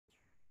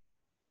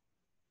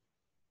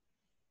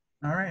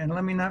All right, and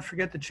let me not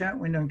forget the chat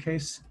window in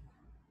case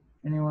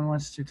anyone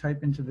wants to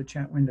type into the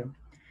chat window.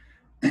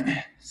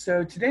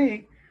 So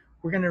today,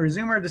 we're going to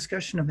resume our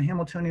discussion of the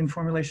Hamiltonian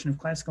formulation of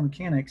classical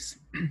mechanics.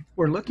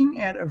 We're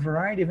looking at a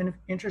variety of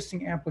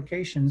interesting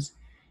applications.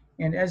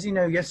 And as you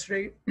know,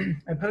 yesterday,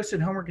 I posted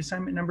homework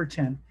assignment number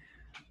 10,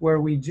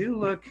 where we do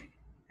look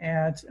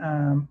at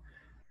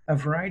a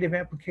variety of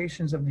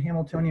applications of the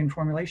Hamiltonian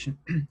formulation.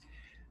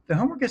 The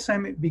homework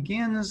assignment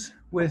begins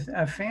with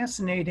a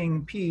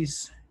fascinating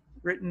piece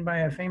written by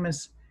a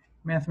famous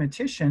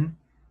mathematician.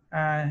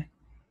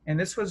 And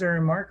this was a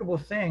remarkable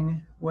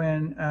thing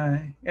when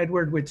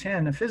Edward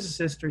Witten, a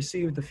physicist,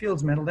 received the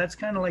Fields Medal. That's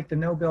kind of like the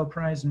Nobel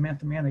Prize in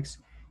mathematics.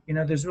 You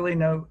know, there's really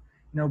no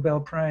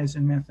Nobel Prize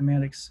in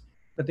mathematics,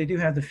 but they do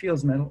have the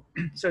Fields Medal.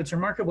 So it's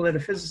remarkable that a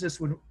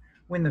physicist would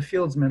win the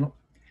Fields Medal.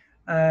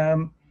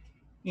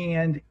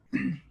 And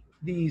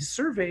the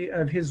survey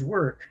of his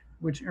work,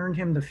 which earned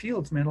him the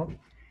Fields Medal,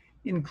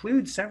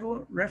 includes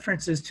several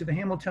references to the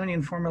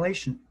Hamiltonian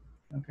formulation.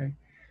 Okay,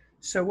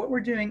 so what we're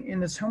doing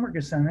in this homework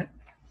assignment,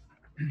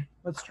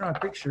 let's draw a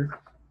picture.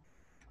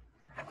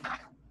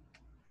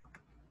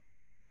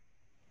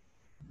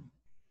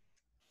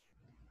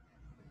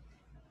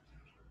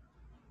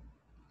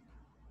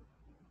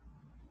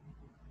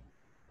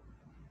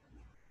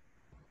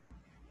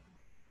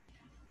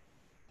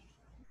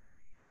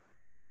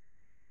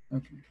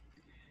 Okay.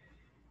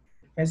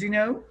 As you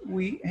know,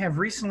 we have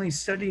recently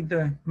studied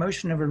the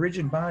motion of a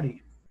rigid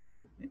body.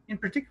 In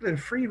particular, a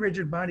free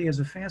rigid body is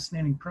a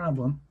fascinating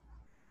problem.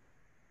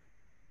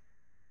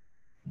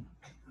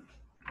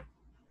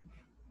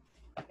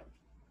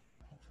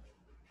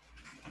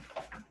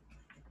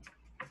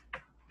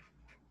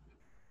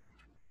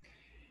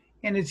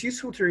 And it's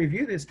useful to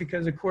review this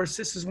because, of course,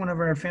 this is one of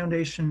our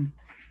foundation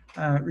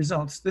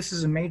results. This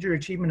is a major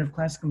achievement of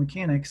classical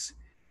mechanics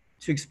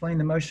to explain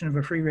the motion of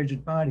a free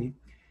rigid body.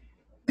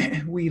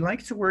 We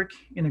like to work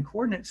in a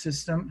coordinate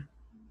system.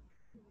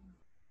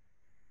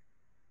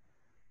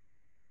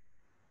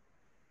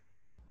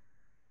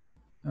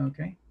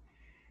 Okay.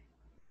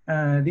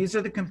 These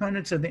are the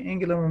components of the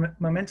angular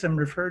momentum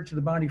referred to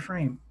the body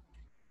frame.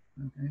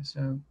 Okay,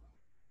 so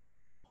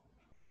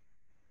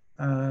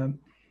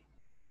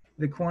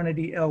the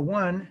quantity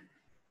L1,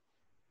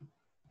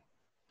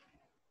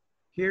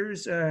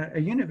 here's a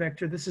unit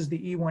vector. This is the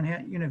E1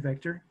 hat unit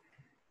vector.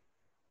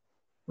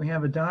 We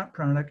have a dot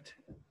product.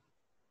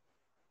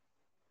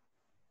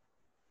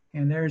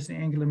 And there's the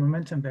angular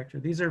momentum vector.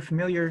 These are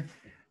familiar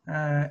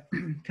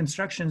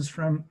constructions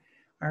from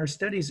our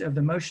studies of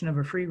the motion of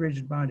a free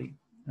rigid body.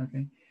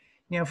 Okay.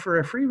 Now, for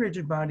a free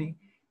rigid body,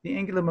 the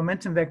angular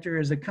momentum vector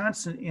is a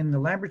constant in the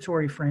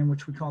laboratory frame,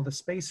 which we call the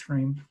space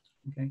frame.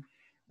 Okay.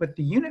 But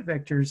the unit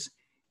vectors,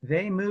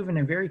 they move in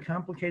a very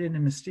complicated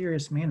and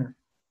mysterious manner.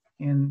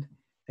 And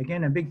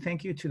again, a big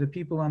thank you to the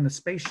people on the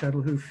space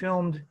shuttle who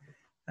filmed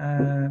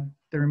the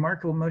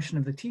remarkable motion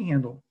of the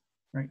T-handle.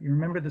 Right. You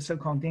remember the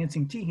so-called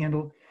dancing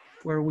T-handle,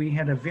 where we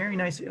had a very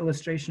nice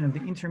illustration of the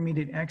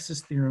intermediate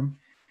axis theorem,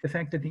 the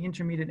fact that the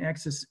intermediate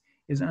axis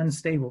is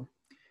unstable.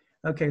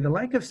 Okay, the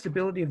lack of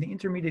stability of the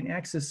intermediate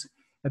axis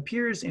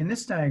appears in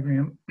this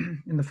diagram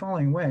in the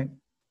following way.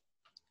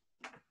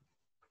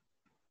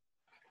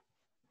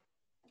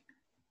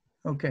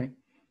 Okay,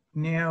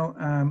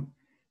 now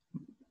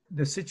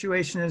the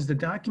situation is the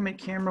document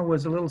camera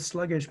was a little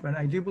sluggish, but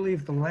I do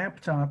believe the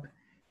laptop,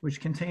 which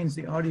contains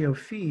the audio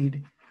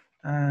feed,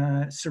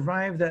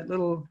 survived that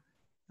little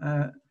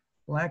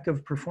lack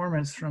of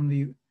performance from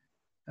the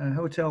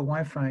hotel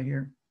Wi-Fi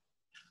here.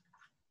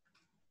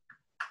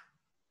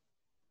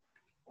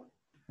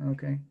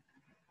 Okay.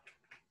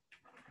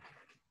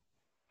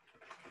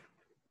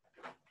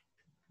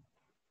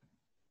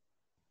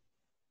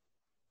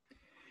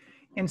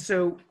 And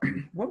so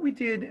what we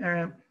did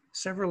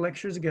several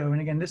lectures ago, and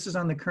again, this is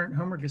on the current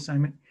homework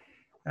assignment,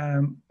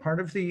 part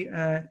of the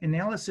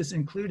analysis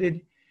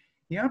included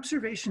the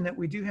observation that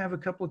we do have a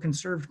couple of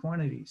conserved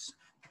quantities.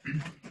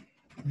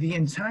 The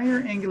entire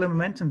angular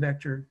momentum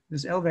vector,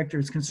 this L vector,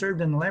 is conserved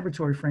in the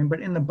laboratory frame,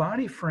 but in the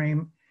body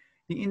frame,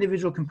 the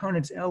individual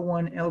components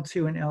L1,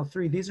 L2, and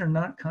L3, these are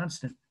not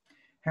constant.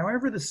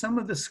 However, the sum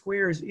of the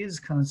squares is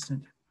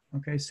constant.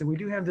 Okay, so we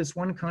do have this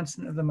one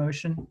constant of the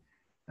motion.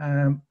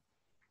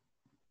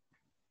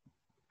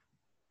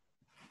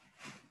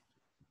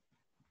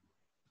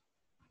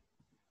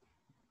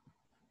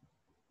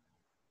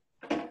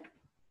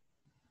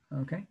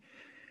 Okay,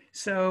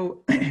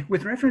 so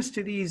with reference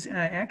to these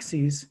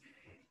axes,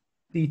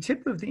 the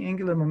tip of the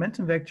angular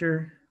momentum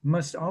vector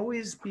must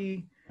always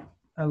be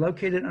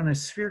located on a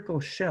spherical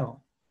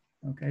shell.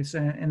 Okay, so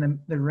and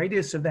the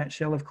radius of that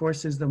shell, of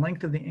course, is the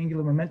length of the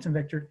angular momentum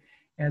vector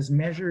as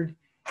measured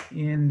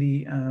in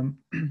the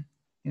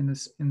in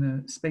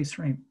the space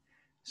frame.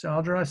 So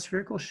I'll draw a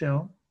spherical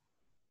shell.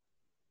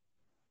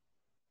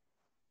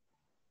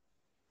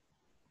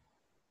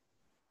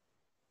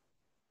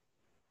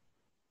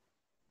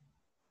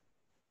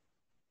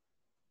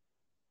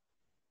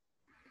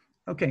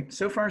 Okay,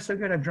 so far so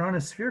good. I've drawn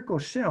a spherical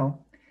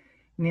shell.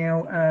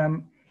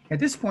 Now, at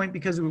this point,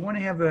 because we want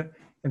to have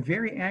a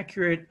very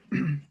accurate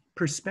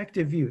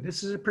perspective view.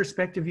 This is a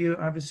perspective view,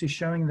 obviously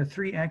showing the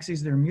three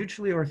axes. They're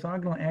mutually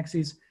orthogonal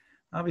axes.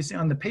 Obviously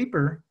on the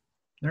paper,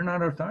 they're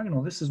not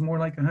orthogonal. This is more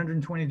like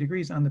 120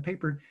 degrees on the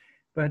paper,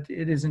 but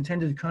it is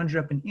intended to conjure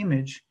up an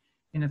image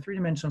in a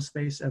three-dimensional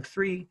space of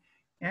three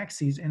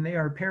axes, and they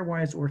are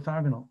pairwise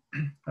orthogonal.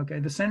 Okay,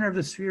 the center of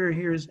the sphere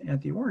here is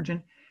at the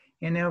origin.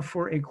 And now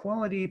for a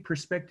quality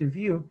perspective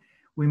view,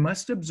 we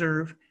must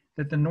observe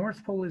that the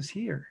North Pole is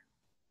here.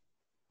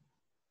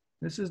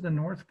 This is the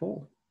North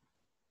Pole,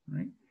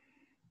 right?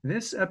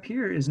 This up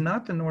here is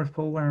not the North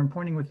Pole where I'm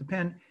pointing with the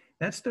pen.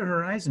 That's the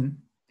horizon.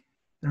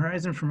 The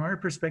horizon from our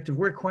perspective,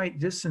 we're quite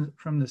distant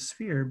from the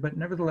sphere, but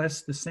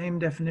nevertheless, the same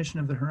definition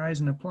of the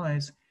horizon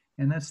applies,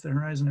 and that's the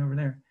horizon over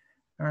there.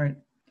 All right,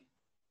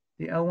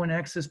 the L1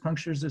 axis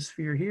punctures the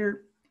sphere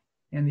here,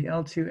 and the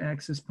L2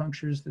 axis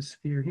punctures the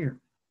sphere here.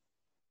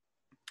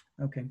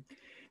 Okay,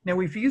 now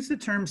we've used the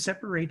term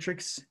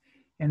separatrix,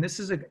 and this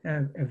is a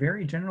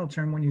very general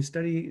term when you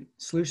study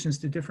solutions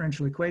to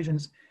differential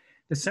equations.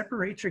 The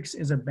separatrix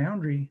is a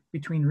boundary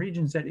between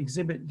regions that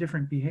exhibit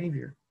different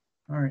behavior.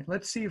 All right,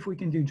 let's see if we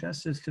can do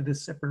justice to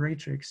this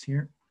separatrix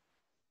here.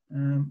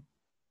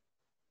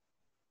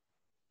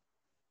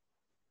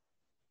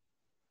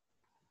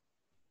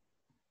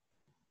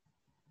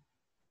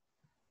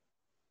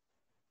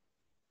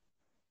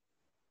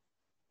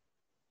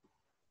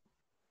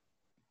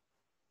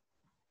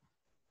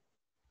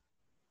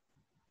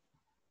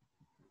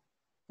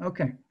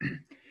 Okay,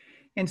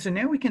 and so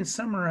now we can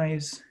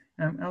summarize.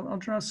 I'll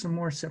draw some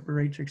more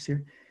separatrix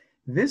here.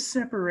 This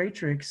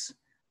separatrix,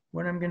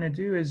 what I'm going to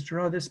do is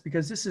draw this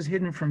because this is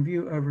hidden from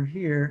view over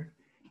here.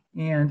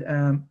 And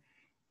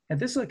at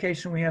this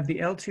location, we have the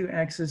L2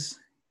 axis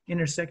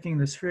intersecting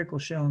the spherical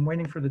shell. I'm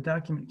waiting for the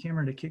document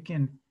camera to kick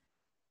in.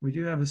 We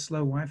do have a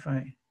slow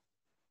Wi-Fi.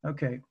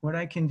 Okay, what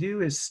I can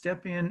do is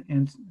step in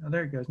and, oh,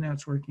 there it goes. Now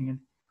it's working. And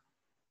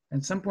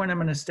at some point, I'm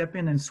going to step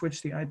in and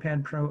switch the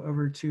iPad Pro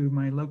over to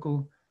my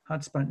local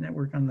hotspot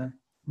network on the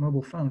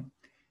mobile phone.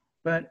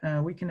 But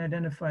we can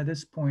identify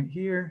this point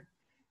here.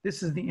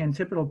 This is the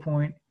antipodal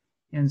point.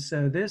 And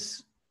so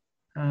this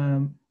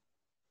line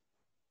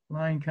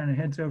kind of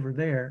heads over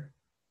there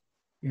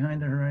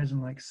behind the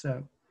horizon like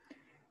so.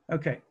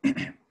 Okay,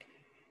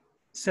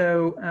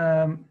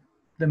 so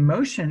the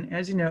motion,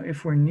 as you know,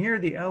 if we're near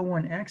the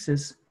L1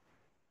 axis,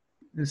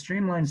 the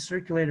streamlines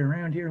circulate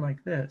around here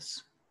like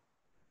this.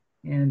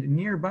 And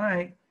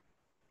nearby,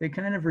 they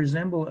kind of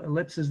resemble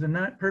ellipses. They're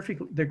not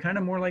perfect, they're kind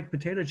of more like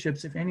potato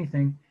chips, if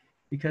anything,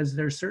 because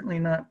they're certainly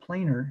not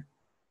planar,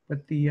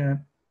 but the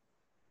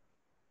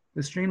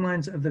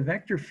streamlines of the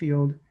vector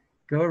field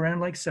go around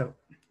like so.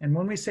 And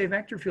when we say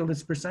vector field,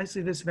 it's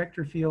precisely this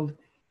vector field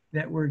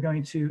that we're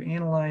going to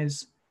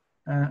analyze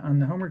on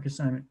the homework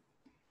assignment.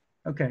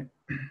 Okay,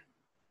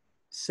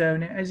 so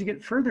now as you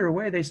get further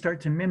away, they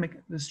start to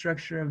mimic the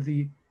structure of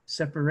the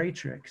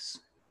separatrix.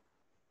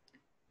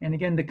 And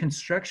again, the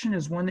construction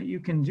is one that you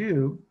can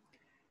do.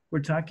 We're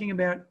talking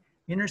about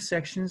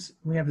intersections.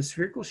 We have a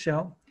spherical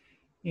shell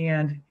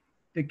and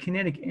the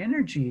kinetic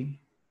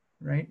energy,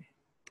 right?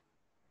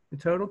 The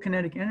total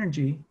kinetic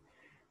energy,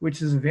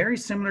 which is a very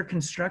similar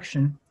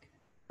construction.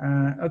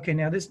 Okay,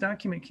 now this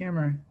document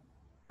camera,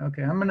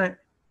 okay,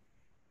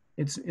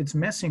 it's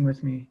messing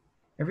with me.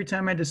 Every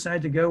time I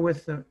decide to go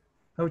with the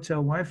hotel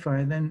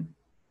Wi-Fi, then,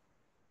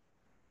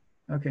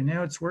 okay,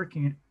 now it's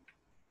working.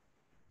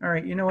 All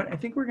right, you know what? I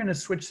think we're gonna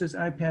switch this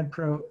iPad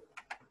Pro.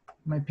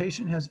 My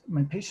patience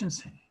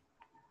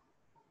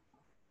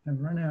have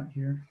run out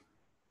here.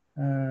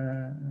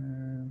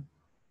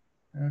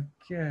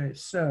 Okay,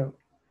 so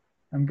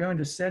I'm going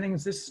to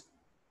settings.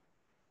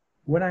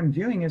 What I'm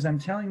doing is I'm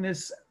telling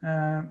this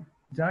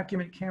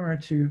document camera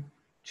to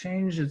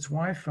change its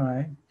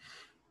Wi-Fi.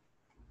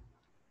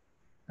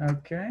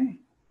 Okay,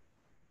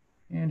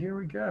 and here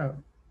we go.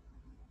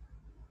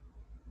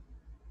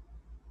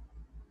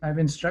 I've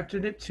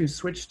instructed it to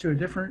switch to a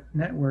different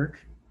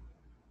network,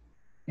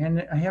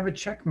 and I have a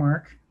check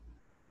mark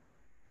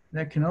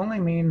that can only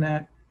mean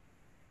that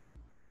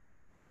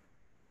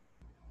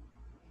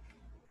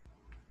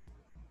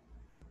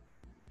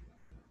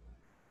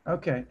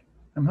okay,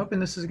 I'm hoping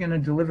this is going to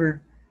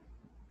deliver.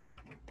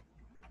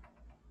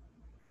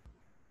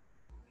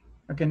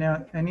 Okay,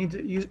 now I'm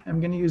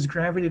going to use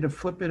gravity to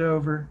flip it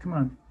over. Come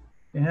on,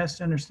 it has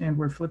to understand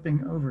we're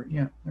flipping over.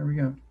 Yeah, there we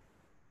go.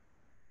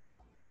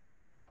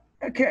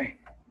 Okay,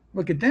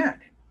 look at that.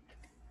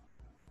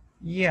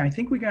 Yeah, I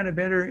think we got a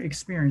better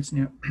experience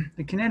now.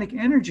 The kinetic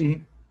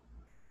energy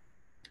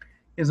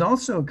is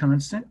also a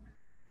constant.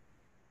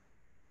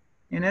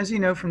 And as you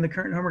know from the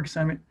current homework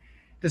assignment,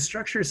 the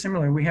structure is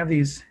similar. We have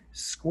these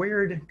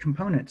squared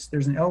components.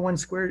 There's an L1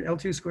 squared,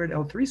 L2 squared,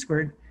 L3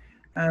 squared,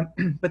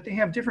 but they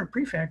have different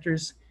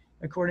prefactors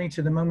according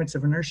to the moments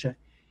of inertia.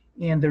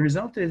 And the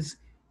result is,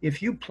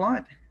 if you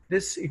plot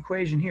this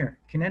equation here,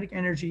 kinetic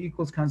energy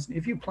equals constant,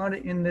 if you plot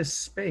it in this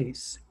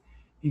space,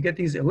 you get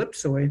these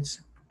ellipsoids,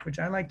 which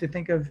I like to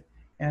think of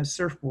as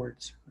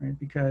surfboards, right?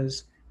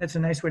 Because that's a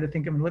nice way to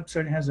think of an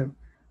ellipsoid. It has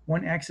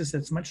one axis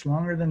that's much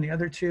longer than the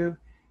other two,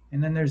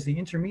 and then there's the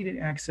intermediate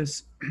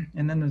axis,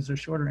 and then there's a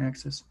shorter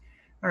axis.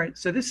 All right,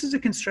 so this is a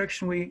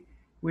construction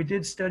we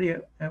did study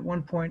at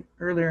one point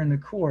earlier in the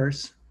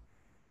course.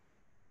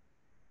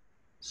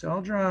 So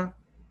I'll draw,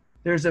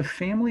 there's a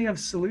family of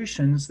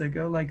solutions that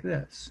go like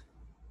this.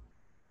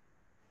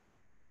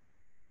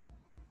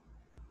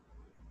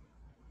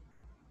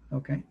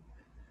 Okay.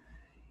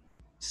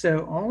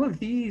 So all of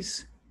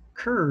these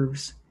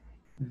curves,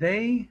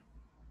 they,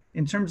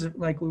 in terms of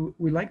like,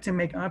 we like to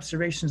make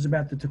observations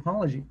about the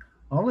topology.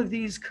 All of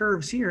these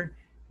curves here,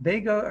 they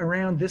go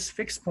around this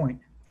fixed point.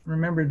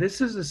 Remember,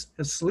 this is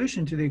a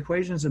solution to the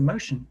equations of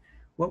motion.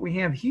 What we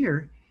have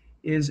here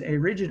is a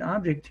rigid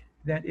object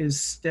that is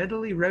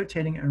steadily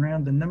rotating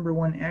around the number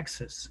one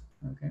axis,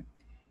 okay?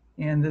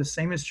 And the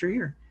same is true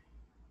here.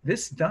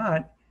 This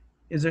dot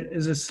is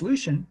a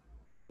solution.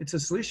 It's a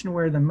solution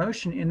where the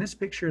motion in this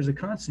picture is a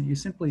constant. You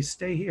simply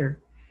stay here,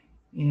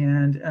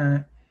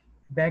 and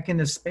back in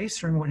the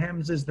space room, what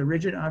happens is the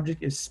rigid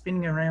object is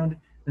spinning around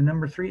the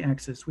number 3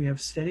 axis. We have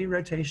steady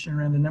rotation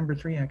around the number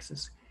 3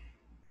 axis.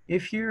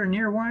 If you're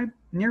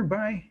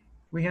nearby,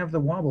 we have the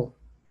wobble,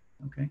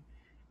 okay?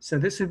 So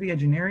this would be a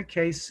generic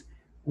case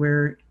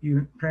where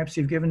perhaps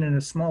you've given it a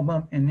small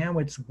bump and now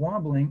it's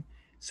wobbling.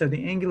 So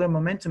the angular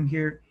momentum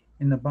here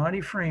in the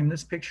body frame,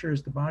 this picture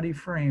is the body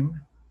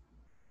frame.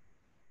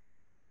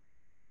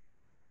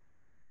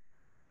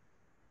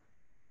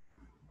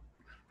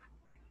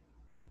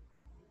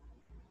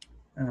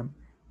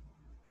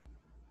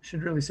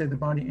 Should really say the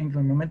body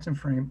angular momentum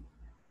frame.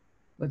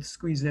 Let's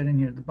squeeze that in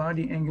here, the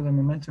body angular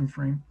momentum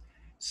frame.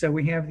 So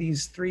we have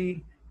these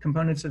 3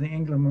 components of the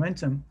angular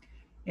momentum.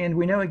 And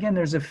we know, again,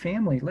 there's a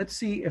family. Let's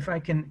see if I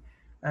can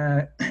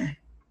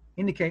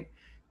indicate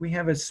we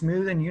have a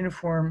smooth and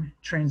uniform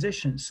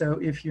transition. So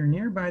if you're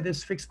nearby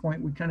this fixed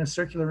point, we kind of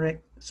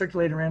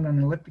circulate around on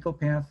an elliptical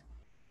path.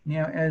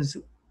 Now, as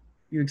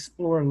you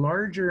explore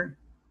larger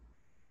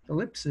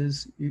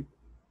ellipses,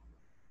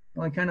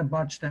 well, I kind of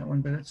botched that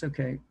one, but that's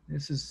okay.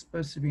 This is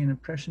supposed to be an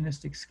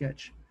impressionistic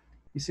sketch.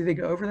 You see they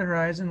go over the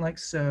horizon like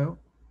so,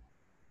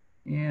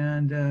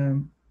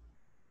 and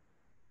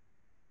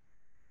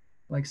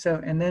like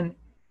so. And then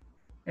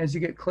as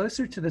you get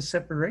closer to the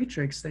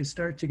separatrix, they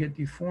start to get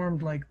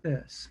deformed like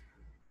this.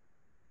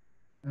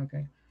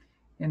 Okay.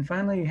 And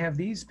finally, you have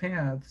these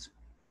paths.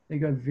 They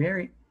go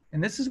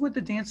and this is what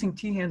the dancing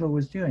T-handle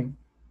was doing.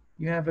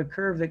 You have a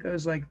curve that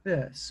goes like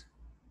this,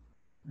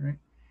 right?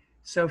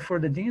 So for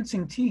the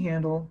dancing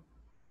T-handle,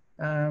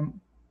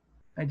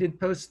 I did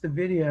post the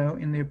video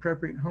in the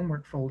appropriate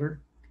homework folder.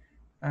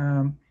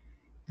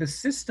 The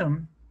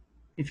system,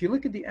 if you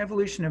look at the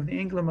evolution of the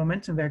angular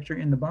momentum vector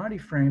in the body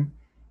frame,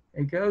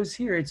 it goes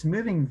here, it's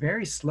moving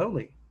very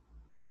slowly.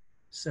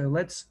 So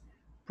let's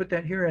put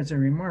that here as a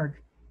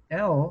remark.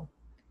 L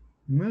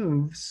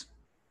moves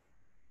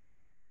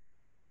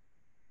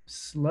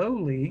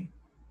slowly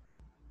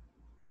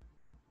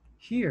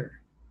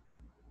here.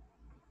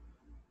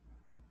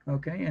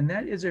 Okay, and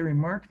that is a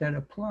remark that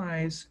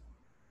applies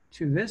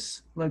to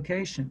this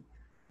location,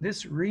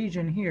 this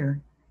region here,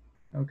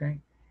 okay?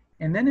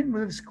 And then it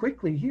moves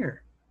quickly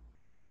here.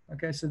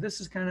 Okay, so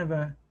this is kind of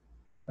a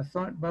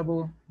thought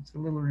bubble. It's a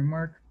little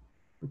remark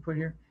we put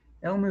here.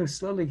 L moves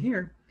slowly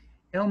here.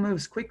 L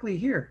moves quickly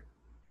here.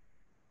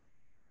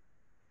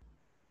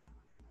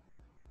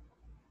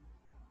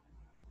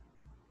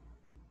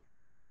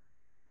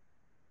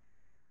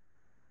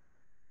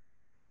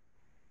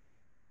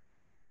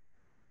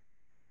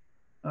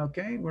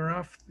 Okay, we're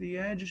off the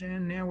edge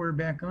and now we're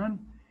back on.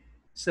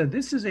 So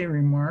this is a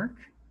remark.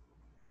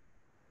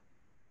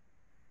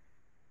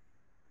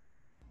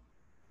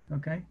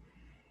 Okay.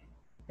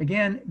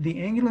 Again,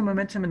 the angular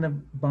momentum in the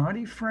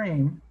body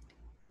frame,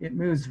 it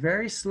moves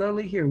very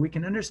slowly here. We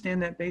can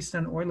understand that based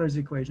on Euler's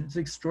equation. It's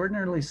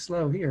extraordinarily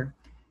slow here.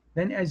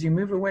 Then as you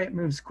move away, it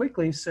moves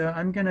quickly. So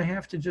I'm going to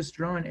have to just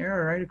draw an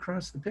arrow right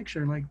across the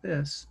picture like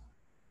this.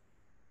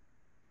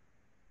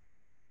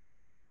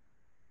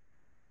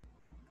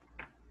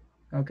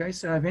 Okay,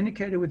 so I've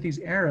indicated with these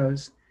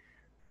arrows,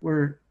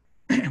 we're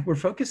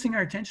focusing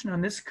our attention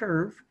on this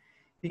curve,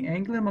 the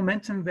angular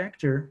momentum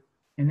vector,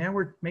 and now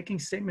we're making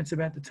statements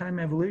about the time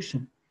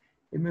evolution.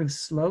 It moves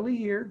slowly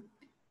here,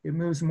 it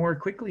moves more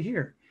quickly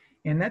here.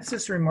 And that's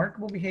this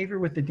remarkable behavior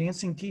with the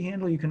dancing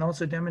T-handle. You can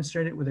also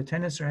demonstrate it with a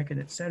tennis racket,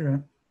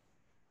 etc.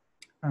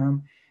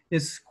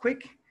 This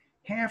quick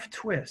half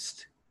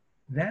twist,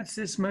 that's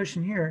this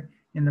motion here.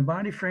 In the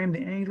body frame, the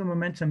angular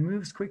momentum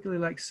moves quickly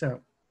like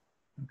so,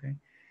 okay?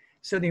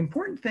 So the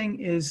important thing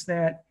is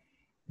that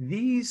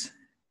these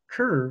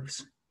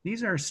curves,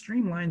 these are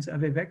streamlines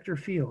of a vector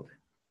field.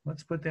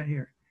 Let's put that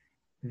here.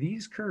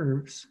 These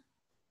curves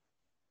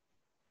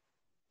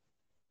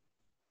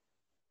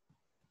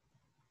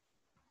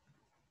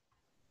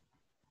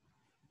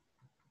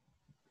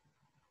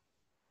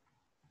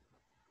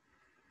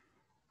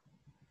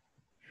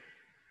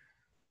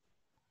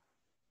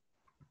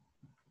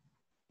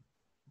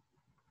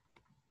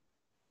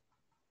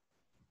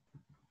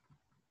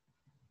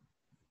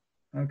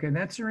okay,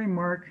 that's a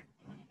remark.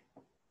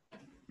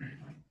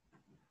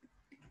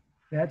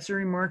 That's a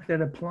remark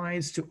that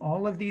applies to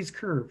all of these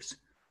curves.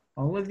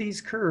 All of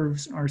these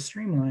curves are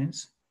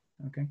streamlines,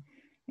 okay?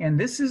 And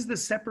this is the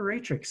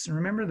separatrix.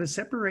 Remember, the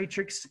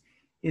separatrix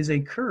is a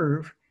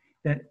curve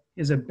that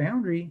is a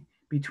boundary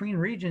between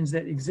regions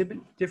that exhibit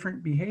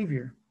different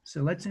behavior.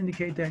 So let's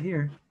indicate that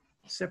here,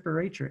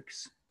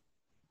 separatrix.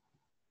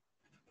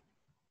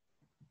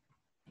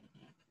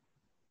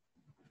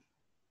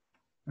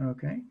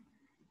 Okay,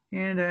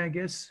 and I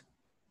guess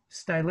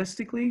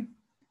stylistically,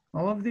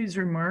 all of these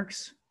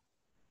remarks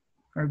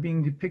are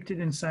being depicted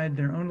inside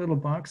their own little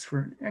box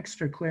for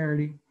extra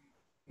clarity.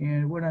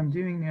 And what I'm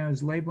doing now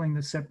is labeling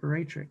the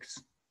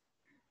separatrix.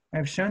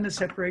 I've shown the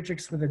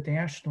separatrix with a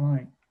dashed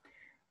line.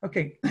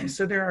 Okay,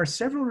 so there are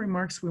several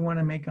remarks we want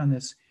to make on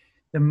this.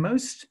 The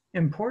most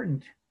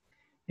important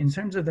in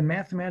terms of the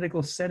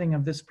mathematical setting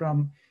of this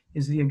problem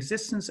is the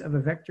existence of a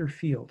vector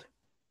field.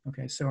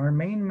 Okay, so our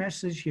main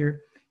message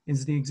here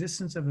is the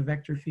existence of a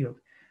vector field.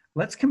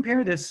 Let's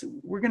compare this.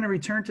 We're going to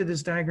return to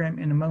this diagram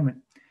in a moment.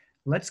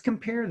 Let's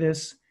compare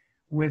this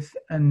with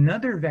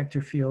another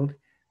vector field,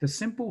 the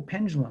simple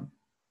pendulum,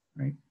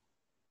 right?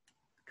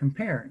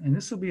 Compare, and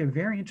this will be a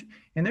variant,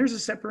 and there's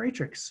a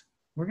separatrix.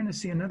 We're going to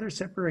see another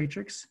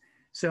separatrix.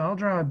 So I'll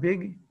draw a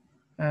big,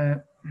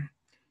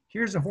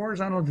 here's a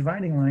horizontal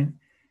dividing line.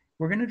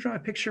 We're going to draw a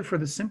picture for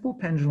the simple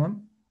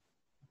pendulum.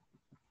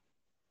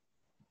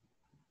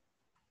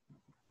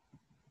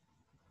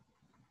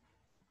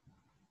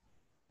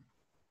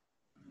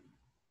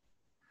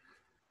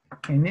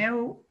 And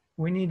now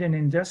we need an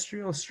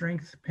industrial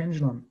strength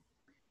pendulum.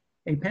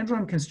 A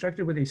pendulum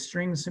constructed with a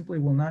string simply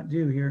will not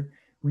do here.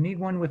 We need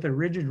one with a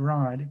rigid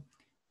rod.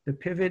 The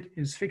pivot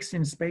is fixed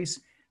in space.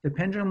 The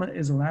pendulum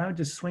is allowed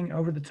to swing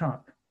over the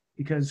top,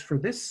 because for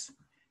this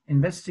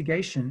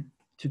investigation,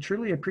 to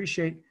truly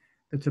appreciate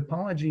the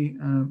topology,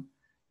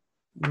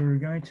 we're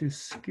going to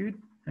scoot.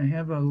 I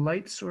have a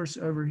light source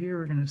over here.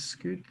 We're going to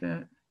scoot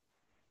that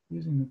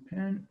using the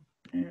pen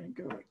and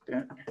go like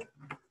that.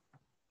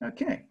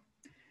 Okay.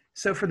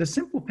 So for the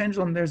simple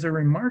pendulum, there's a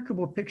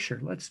remarkable picture.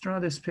 Let's draw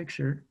this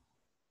picture.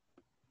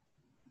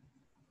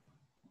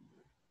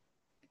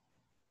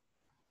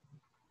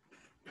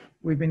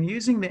 We've been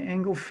using the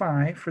angle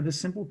phi for the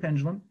simple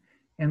pendulum,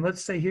 and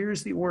let's say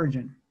here's the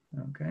origin,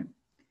 okay?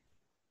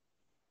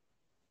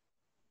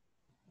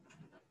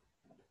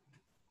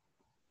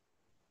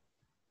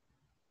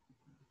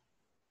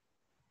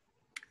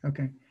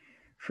 Okay,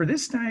 for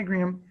this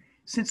diagram,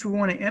 since we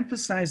want to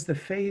emphasize the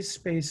phase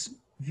space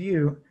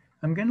view,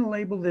 I'm going to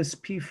label this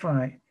p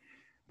phi.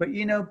 But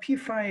you know, p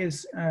phi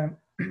is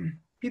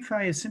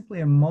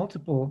simply a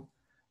multiple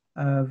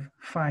of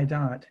phi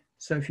dot.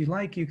 So if you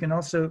like, you can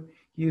also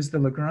use the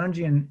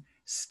Lagrangian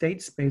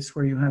state space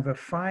where you have a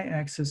phi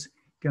axis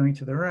going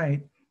to the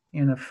right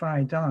and a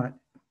phi dot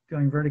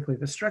going vertically.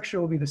 The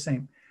structure will be the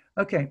same.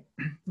 Okay,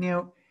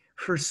 now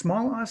for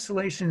small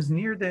oscillations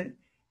near the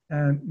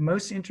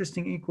most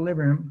interesting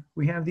equilibrium,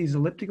 we have these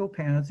elliptical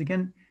paths.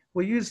 Again,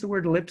 we'll use the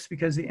word ellipse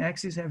because the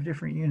axes have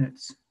different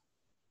units.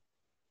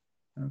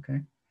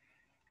 Okay,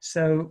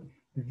 so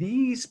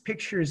these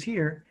pictures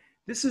here,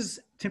 this is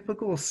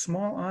typical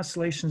small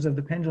oscillations of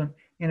the pendulum.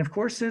 And of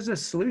course, there's a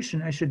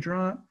solution. I should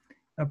draw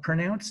a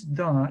pronounced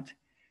dot.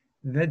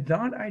 The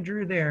dot I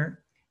drew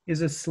there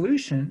is a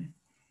solution,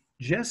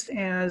 just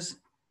as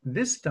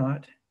this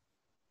dot,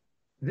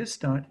 and this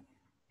dot,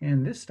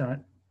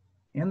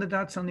 and the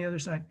dots on the other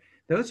side.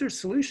 Those are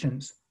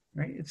solutions,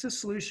 right? It's a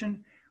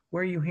solution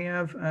where you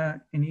have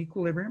an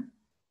equilibrium,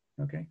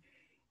 okay?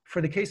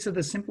 For the case of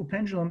the simple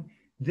pendulum,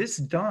 this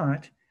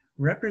dot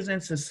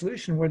represents a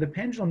solution where the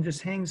pendulum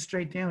just hangs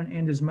straight down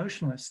and is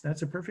motionless.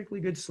 That's a perfectly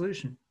good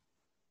solution.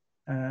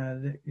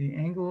 The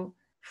angle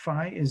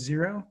phi is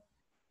 0,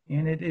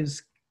 and it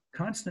is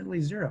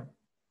constantly 0.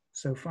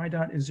 So phi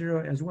dot is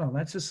 0 as well.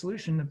 That's a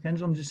solution. The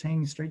pendulum just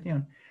hangs straight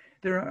down.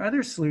 There are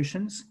other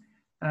solutions.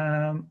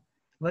 I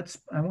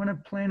want to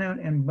plan out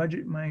and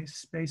budget my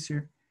space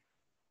here.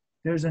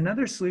 There's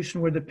another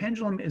solution where the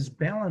pendulum is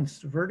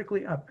balanced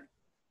vertically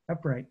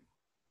upright.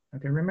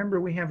 Okay, remember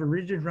we have a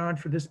rigid rod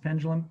for this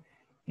pendulum,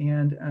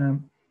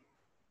 and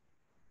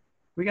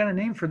we got a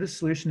name for this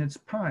solution. It's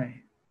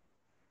pi.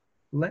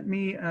 Let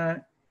me, I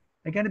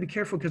got to be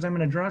careful because I'm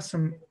going to draw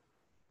some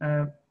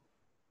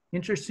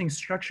interesting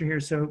structure here.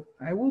 So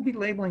I will be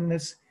labeling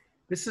this.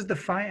 This is the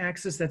phi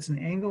axis. That's an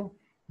angle.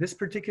 This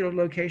particular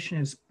location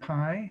is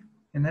pi,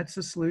 and that's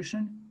the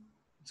solution.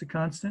 It's a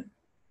constant.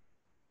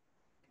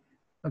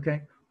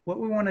 Okay, what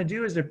we want to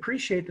do is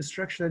appreciate the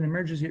structure that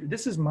emerges here.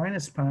 This is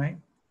minus pi.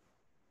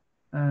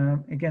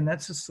 Again,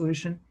 that's the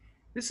solution.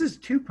 This is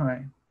 2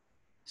 pi.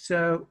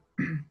 So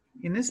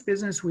in this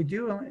business, we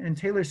do, and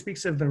Taylor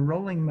speaks of the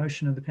rolling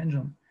motion of the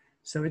pendulum.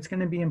 So it's going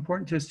to be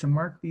important to us to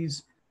mark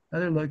these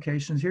other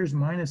locations. Here's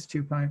minus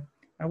 2 pi.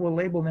 I will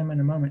label them in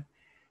a moment.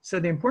 So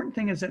the important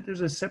thing is that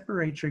there's a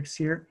separatrix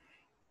here.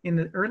 In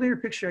the earlier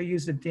picture, I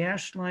used a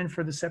dashed line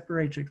for the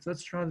separatrix.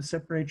 Let's draw the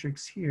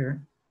separatrix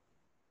here.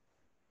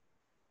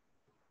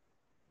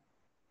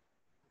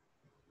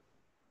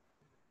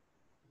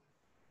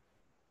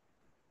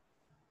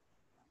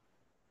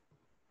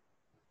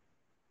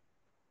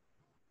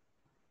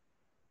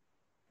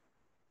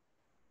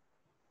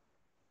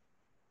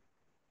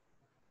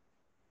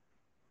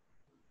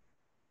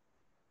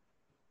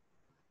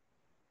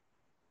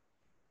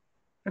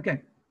 Okay.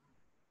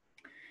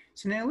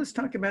 So now let's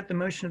talk about the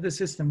motion of the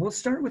system. We'll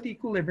start with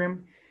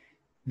equilibrium.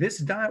 This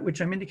dot, which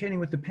I'm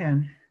indicating with the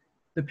pen,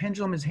 the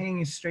pendulum is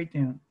hanging straight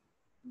down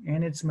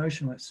and it's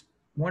motionless.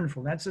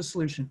 Wonderful, that's a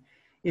solution.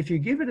 If you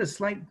give it a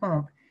slight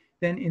bump,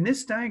 then in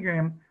this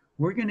diagram,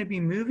 we're going to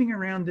be moving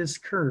around this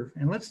curve.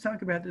 And let's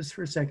talk about this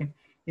for a second.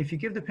 If you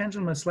give the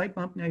pendulum a slight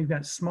bump, now you've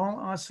got small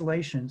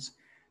oscillations.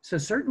 So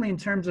certainly in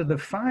terms of the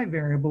phi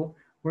variable,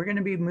 we're going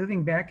to be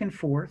moving back and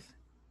forth.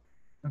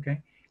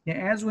 Okay. Now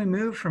as we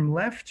move from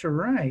left to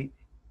right,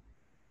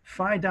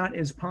 phi dot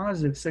is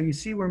positive. So you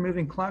see we're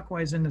moving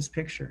clockwise in this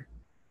picture.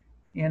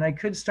 And I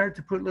could start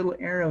to put little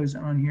arrows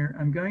on here.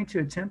 I'm going to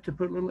attempt to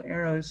put little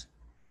arrows,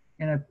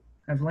 and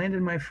I've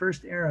landed my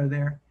first arrow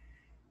there.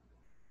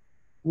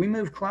 We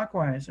move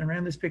clockwise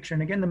around this picture.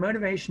 And again, the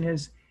motivation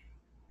is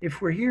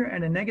if we're here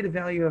at a negative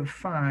value of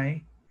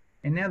phi,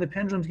 and now the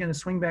pendulum's going to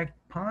swing back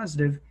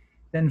positive,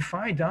 then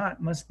phi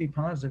dot must be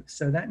positive.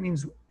 So that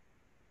means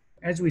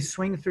as we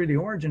swing through the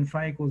origin,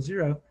 phi equals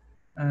 0,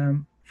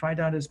 phi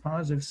dot is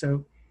positive.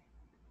 So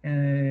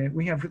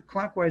we have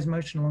clockwise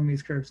motion along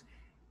these curves.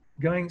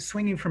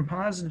 Swinging from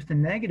positive to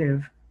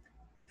negative,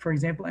 for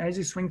example, as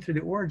you swing through the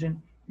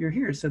origin, you're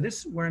here. So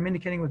this, where I'm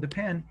indicating with the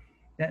pen,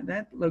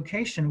 that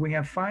location, we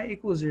have phi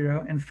equals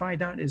 0 and phi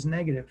dot is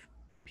negative.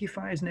 P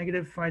phi is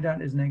negative, phi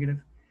dot is negative.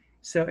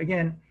 So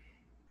again,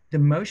 the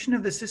motion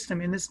of the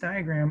system in this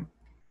diagram,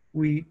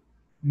 we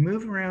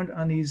move around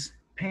on these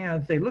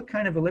paths. They look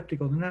kind of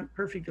elliptical. They're not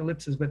perfect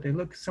ellipses, but they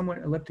look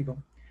somewhat elliptical.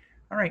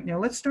 All right, now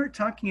let's start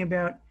talking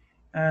about,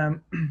 you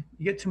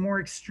get to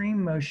more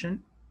extreme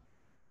motion.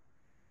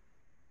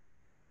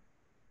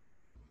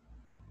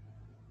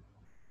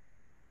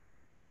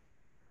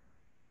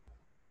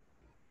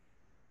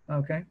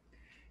 Okay,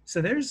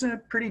 so there's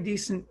a pretty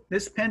decent,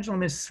 this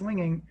pendulum is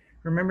swinging.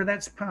 Remember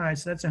that's pi,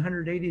 so that's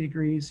 180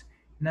 degrees.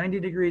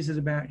 90 degrees is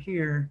about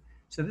here.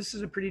 So this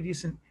is a pretty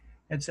decent,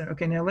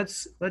 okay, now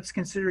let's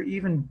consider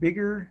even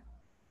bigger.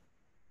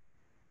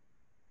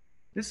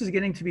 This is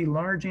getting to be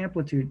large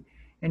amplitude.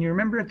 And you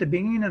remember at the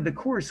beginning of the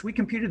course, we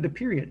computed the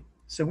period.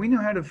 So we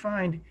know how to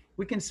find,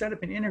 we can set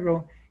up an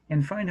integral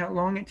and find how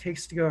long it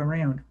takes to go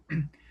around.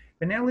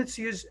 But now let's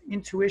use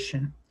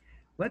intuition.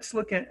 Let's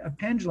look at a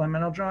pendulum,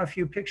 and I'll draw a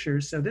few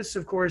pictures. So this,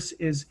 of course,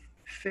 is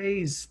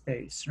phase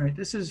space, right?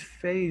 This is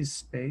phase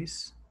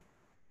space.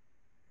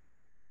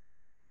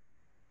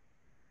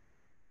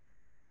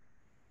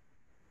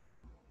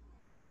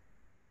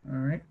 All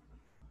right.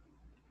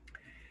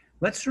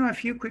 Let's draw a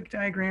few quick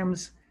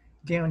diagrams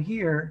down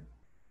here.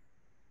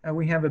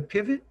 We have a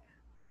pivot.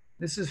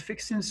 This is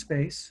fixed in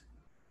space.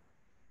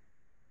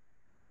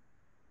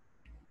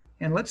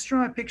 And let's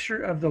draw a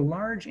picture of the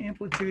large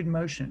amplitude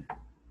motion.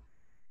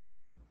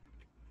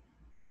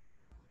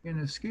 I'm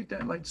going to scoot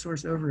that light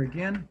source over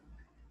again.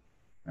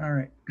 All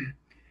right.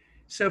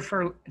 So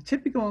for a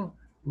typical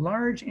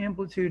large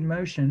amplitude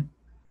motion,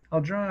 I'll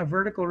draw a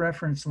vertical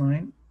reference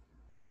line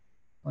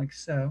like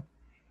so.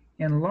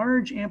 And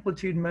large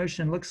amplitude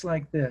motion looks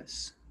like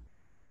this.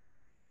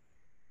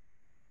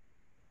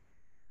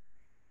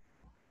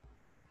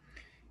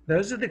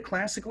 Those are the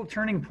classical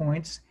turning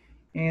points,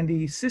 and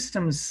the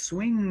system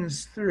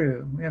swings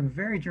through. We have a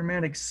very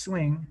dramatic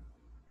swing.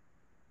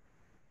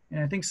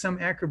 And I think some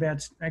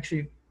acrobats,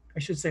 actually, I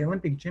should say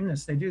Olympic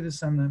gymnasts, they do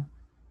this on the,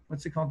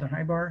 what's it called, the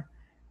high bar,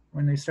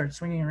 when they start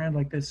swinging around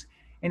like this.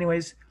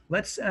 Anyways,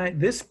 let's,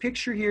 this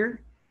picture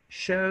here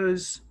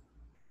shows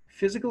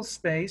physical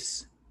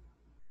space,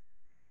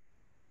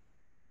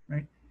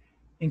 right?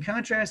 In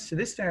contrast to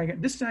this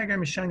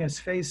diagram is showing us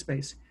phase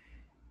space.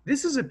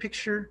 This is a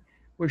picture,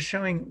 we're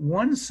showing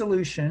one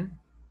solution.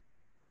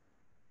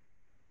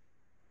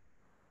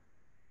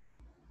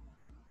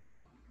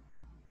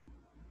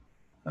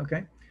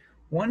 Okay,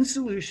 one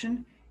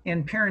solution.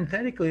 And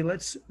parenthetically,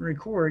 let's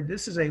record,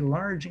 this is a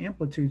large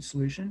amplitude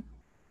solution.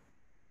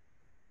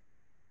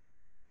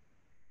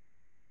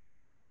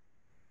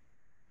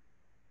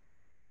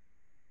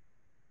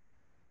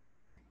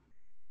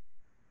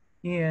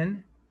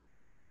 In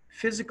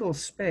physical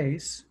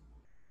space.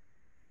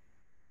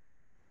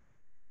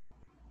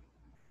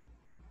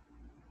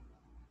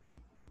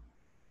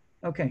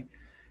 Okay,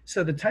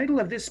 so the title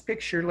of this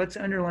picture, let's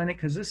underline it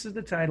because this is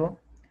the title.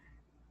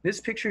 This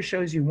picture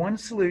shows you one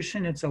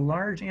solution. It's a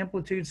large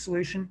amplitude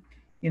solution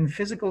in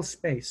physical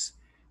space.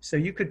 So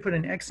you could put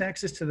an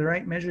x-axis to the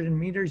right measured in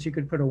meters. You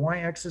could put a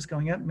y-axis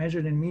going up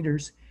measured in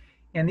meters.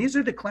 And these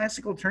are the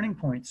classical turning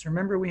points.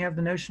 Remember, we have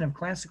the notion of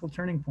classical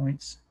turning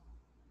points.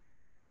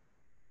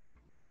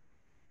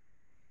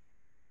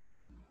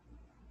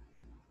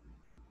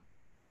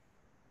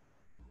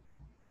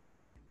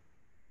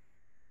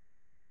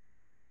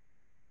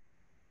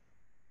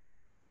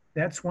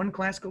 That's one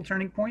classical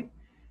turning point.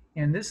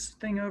 And this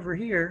thing over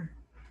here,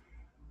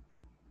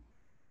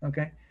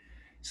 okay.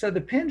 So the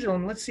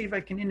pendulum, let's see if I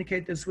can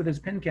indicate this with this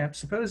pen cap.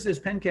 Suppose this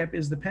pen cap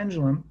is the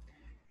pendulum.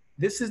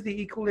 This is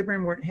the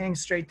equilibrium where it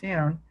hangs straight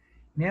down.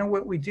 Now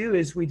what we do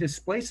is we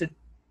displace it.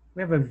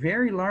 We have a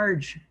very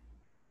large,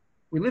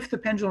 we lift the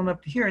pendulum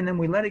up to here and then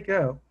we let it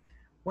go.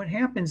 what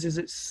happens is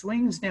it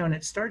swings down.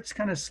 It starts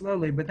kind of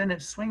slowly, but then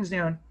it swings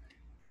down.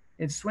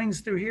 It swings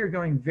through here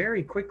going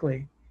very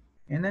quickly.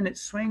 And then it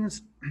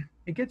swings,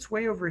 it gets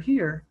way over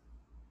here.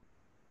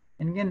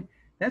 And again,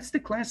 that's the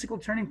classical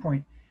turning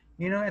point.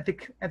 You know, at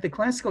the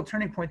classical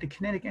turning point, the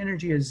kinetic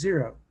energy is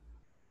 0.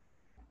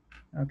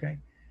 Okay.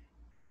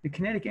 The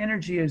kinetic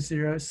energy is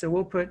 0. So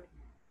we'll put,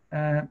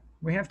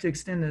 we have to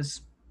extend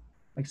this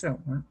like so.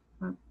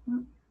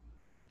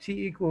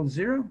 T equals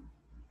 0.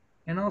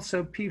 And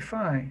also P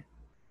phi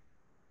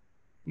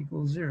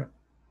equals 0.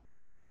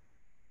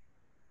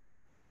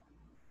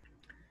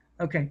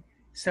 Okay,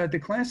 so at the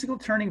classical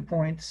turning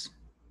points,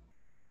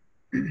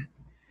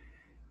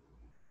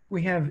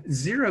 we have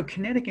 0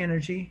 kinetic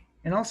energy,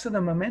 and also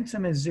the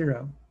momentum is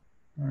 0.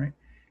 All right,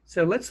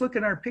 so let's look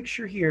at our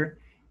picture here.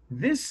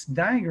 This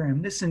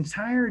diagram, this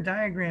entire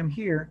diagram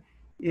here,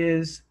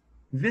 is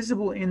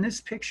visible in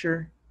this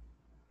picture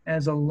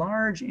as a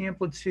large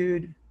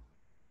amplitude .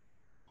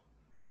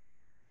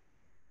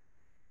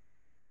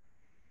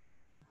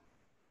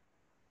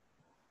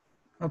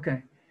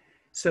 Okay,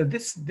 so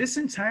this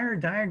entire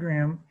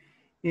diagram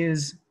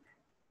is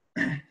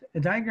a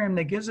diagram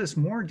that gives us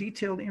more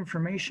detailed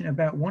information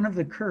about one of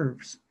the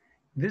curves,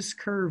 this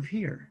curve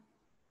here.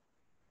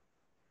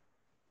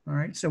 All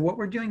right, so what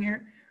we're doing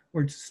here,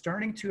 we're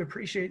starting to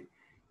appreciate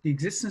the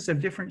existence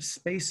of different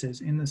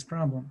spaces in this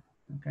problem,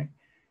 okay?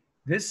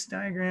 This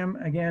diagram,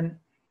 again,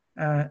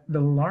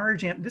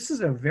 this is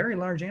a very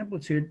large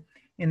amplitude,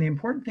 and the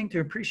important thing to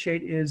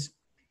appreciate is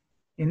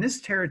in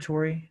this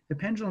territory, the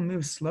pendulum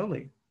moves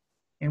slowly,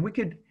 and we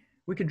could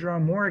draw a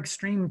more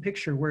extreme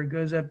picture where it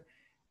goes up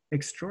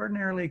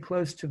extraordinarily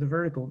close to the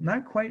vertical,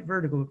 not quite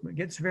vertical, but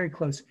gets very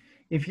close.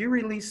 If you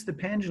release the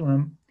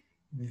pendulum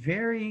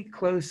very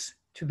close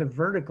to the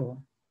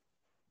vertical,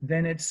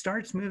 then it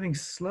starts moving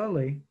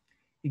slowly.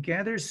 It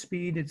gathers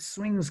speed, it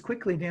swings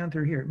quickly down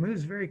through here. It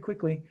moves very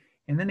quickly,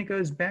 and then it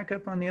goes back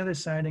up on the other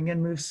side and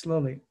again moves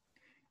slowly.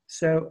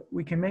 So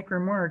we can make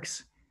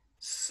remarks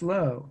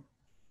slow,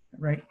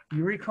 right?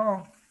 You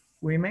recall,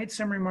 we made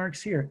some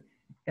remarks here.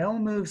 L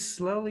moves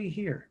slowly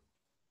here.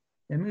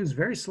 It moves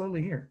very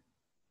slowly here.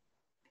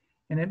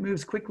 And it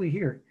moves quickly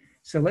here.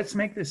 So let's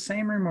make the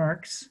same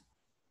remarks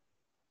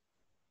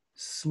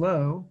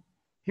slow.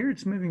 Here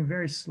it's moving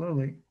very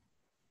slowly.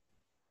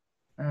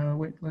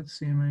 Wait, let's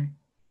see,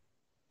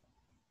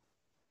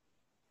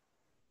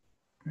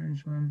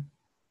 pendulum.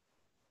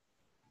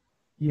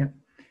 Yeah,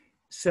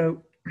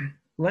 so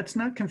let's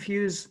not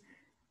confuse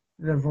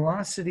the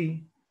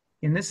velocity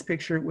in this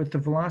picture with the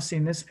velocity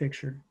in this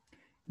picture.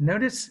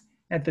 Notice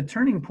at the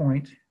turning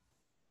point,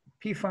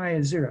 P phi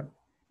is 0.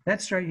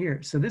 That's right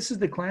here. So this is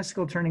the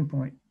classical turning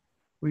point.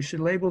 We should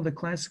label the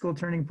classical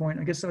turning point.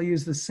 I guess I'll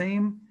use the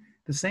same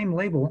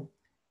label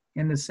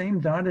and the same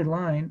dotted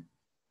line.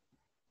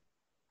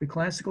 The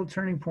classical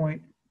turning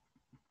point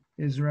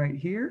is right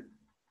here.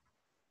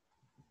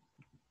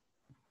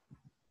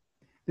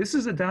 This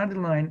is a dotted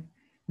line,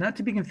 not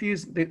to be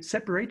confused. The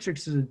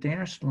separatrix is a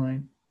dashed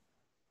line.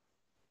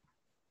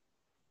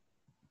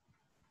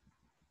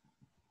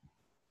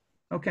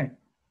 Okay.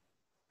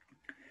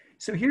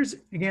 So here's,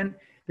 again,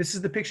 this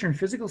is the picture in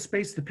physical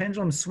space. The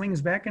pendulum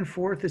swings back and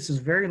forth. This is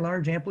very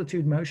large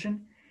amplitude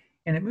motion,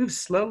 and it moves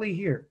slowly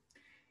here.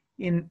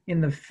 In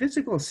the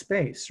physical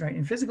space, right?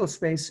 In physical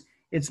space,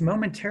 it's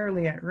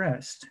momentarily at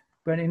rest.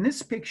 But in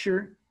this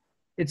picture,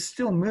 it's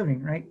still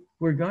moving, right?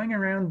 We're going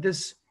around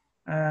this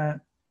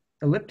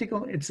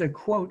elliptical, it's a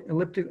quote,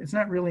 elliptical, it's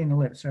not really an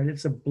ellipse, right?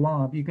 It's a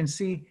blob. You can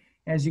see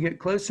as you get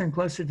closer and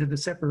closer to the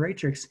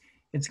separatrix,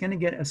 it's going to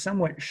get a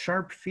somewhat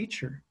sharp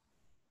feature,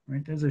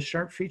 right? There's a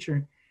sharp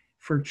feature.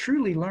 For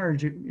truly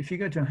large, if you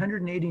go to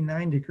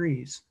 189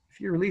 degrees,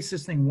 if you release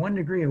this thing 1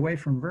 degree away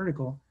from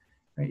vertical,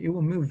 right, it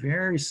will move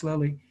very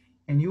slowly,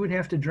 and you would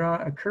have to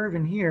draw a curve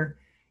in here.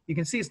 You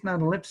can see it's not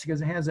an ellipse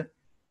because it has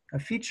a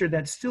feature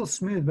that's still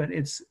smooth, but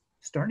it's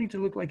starting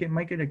to look like it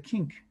might get a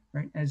kink,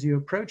 right? As you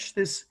approach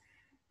this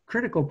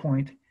critical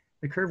point,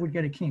 the curve would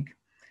get a kink.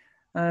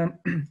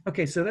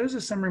 Okay, so those are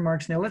some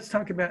remarks. Now let's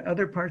talk about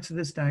other parts of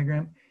this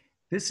diagram.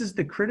 This is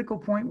the critical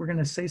point. We're going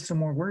to say some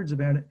more words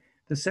about it.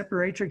 The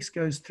separatrix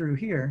goes through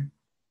here.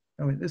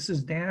 Oh, wait, this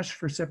is dash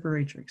for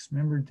separatrix.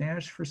 Remember,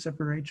 dash for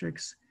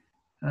separatrix.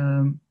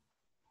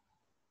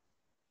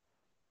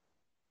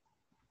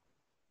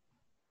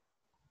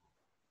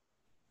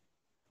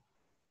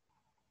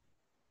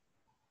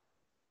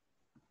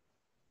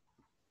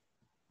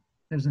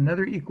 There's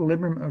another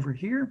equilibrium over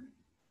here.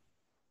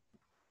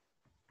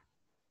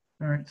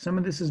 All right, some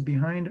of this is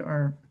behind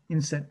our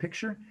inset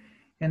picture.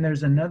 And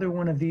there's another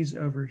one of these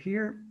over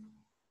here.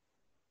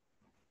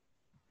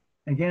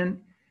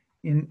 Again,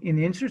 in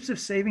the interest of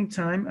saving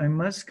time, I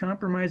must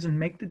compromise and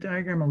make the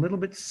diagram a little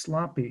bit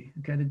sloppy.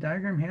 Okay, the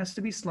diagram has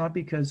to be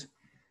sloppy because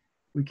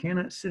we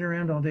cannot sit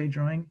around all day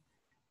drawing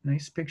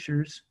nice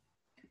pictures.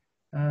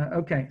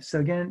 Okay, so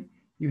again,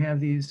 you have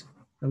these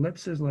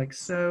ellipses like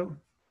so.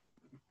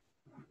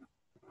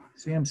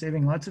 See, I'm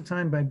saving lots of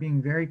time by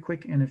being very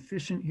quick and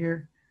efficient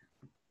here.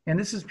 And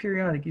this is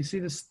periodic. You see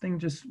this thing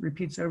just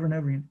repeats over and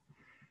over again.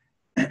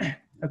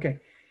 Okay,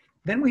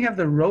 Then we have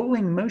the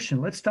rolling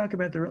motion. Let's talk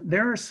about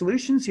there are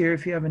solutions here.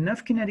 If you have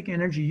enough kinetic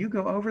energy, you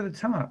go over the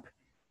top.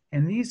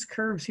 And these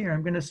curves here,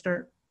 I'm going to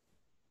start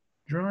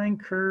drawing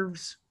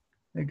curves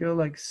that go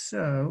like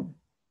so.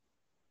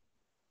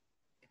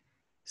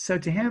 So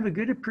to have a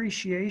good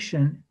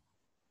appreciation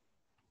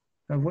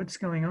of what's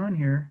going on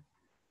here,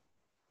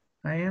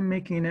 I am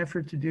making an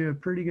effort to do a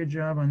pretty good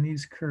job on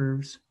these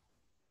curves.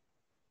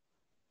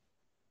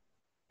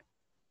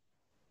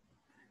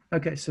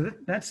 Okay, so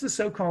that's the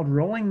so-called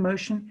rolling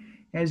motion.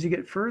 As you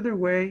get further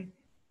away,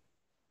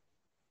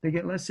 they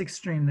get less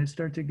extreme. They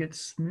start to get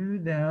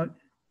smoothed out.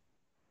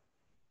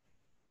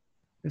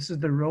 This is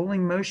the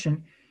rolling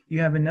motion. You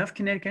have enough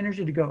kinetic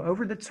energy to go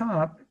over the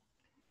top.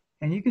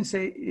 And you can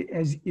say,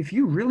 as if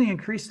you really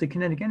increase the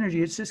kinetic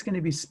energy, it's just going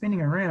to be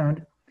spinning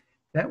around.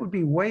 That would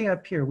be way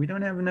up here. We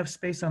don't have enough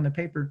space on the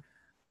paper,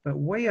 but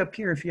way up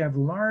here, if you have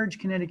large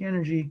kinetic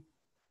energy,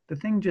 the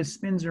thing just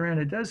spins around.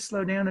 It does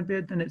slow down a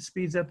bit, then it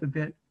speeds up a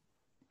bit.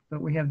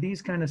 But we have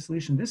these kind of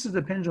solutions. This is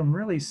the pendulum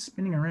really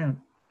spinning around.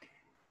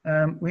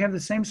 We have the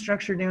same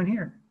structure down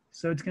here.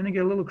 So it's going to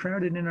get a little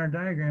crowded in our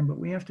diagram, but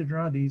we have to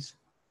draw these.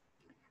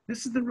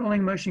 This is the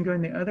rolling motion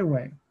going the other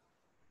way.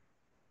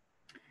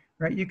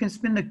 Right? You can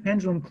spin the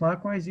pendulum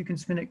clockwise. You can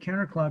spin it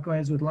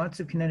counterclockwise with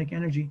lots of kinetic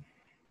energy.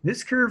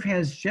 This curve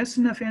has just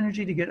enough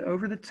energy to get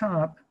over the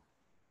top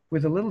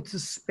with a little to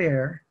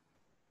spare.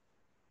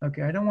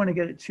 Okay, I don't want to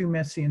get it too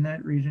messy in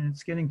that region.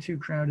 It's getting too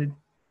crowded.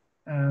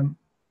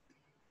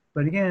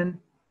 But again,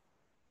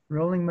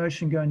 rolling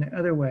motion going the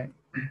other way.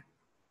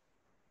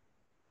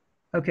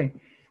 Okay,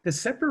 the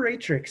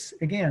separatrix,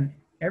 again,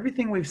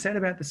 everything we've said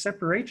about the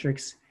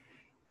separatrix,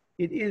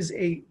 it is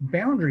a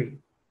boundary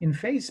in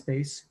phase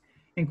space.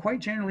 And quite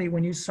generally,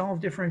 when you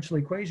solve differential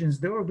equations,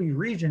 there will be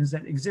regions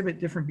that exhibit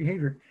different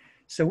behavior.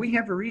 So we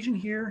have a region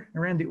here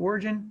around the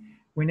origin.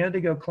 We know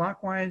they go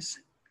clockwise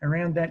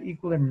around that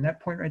equilibrium. That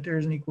point right there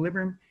is an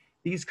equilibrium.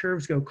 These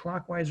curves go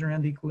clockwise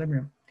around the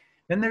equilibrium.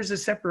 Then there's a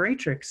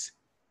separatrix.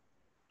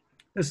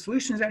 The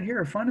solutions out here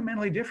are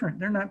fundamentally different.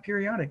 They're not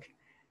periodic.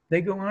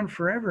 They go on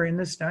forever in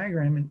this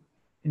diagram. And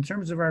in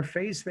terms of our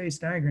phase space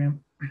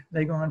diagram,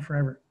 they go on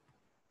forever.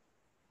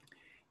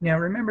 Now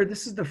remember,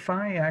 this is the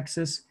phi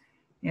axis.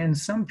 And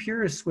some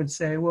purists would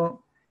say,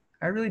 well,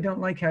 I really don't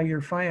like how your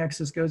phi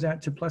axis goes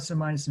out to plus and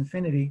minus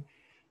infinity.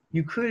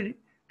 You could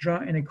draw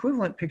an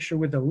equivalent picture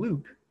with a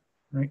loop,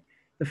 right?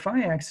 The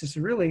phi axis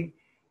really,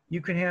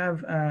 you could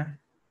have,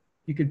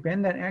 you could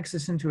bend that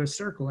axis into a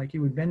circle, like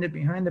you would bend it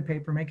behind the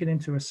paper, make it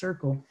into a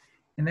circle,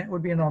 and that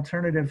would be an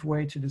alternative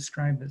way to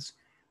describe this.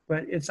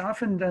 But it's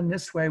often done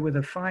this way with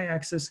a phi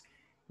axis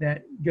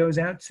that goes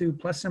out to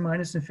plus and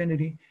minus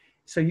infinity.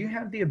 So you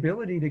have the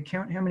ability to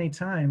count how many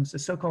times, the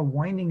so-called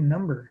winding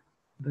number.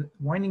 The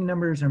winding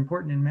numbers are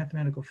important in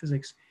mathematical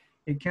physics.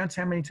 It counts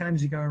how many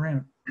times you go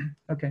around.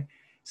 Okay,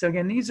 so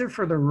again, these are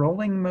for the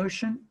rolling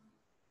motion.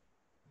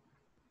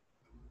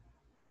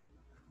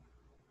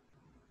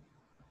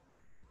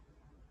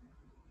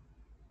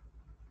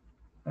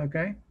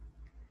 Okay,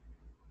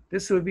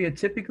 this would be a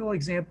typical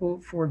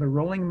example for the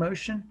rolling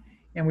motion,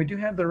 and we do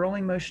have the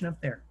rolling motion up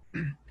there.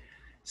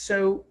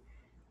 So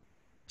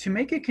to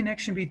make a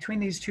connection between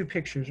these two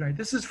pictures, right?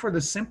 This is for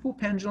the simple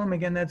pendulum.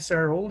 Again, that's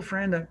our old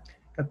friend,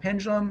 a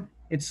pendulum.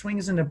 It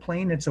swings in a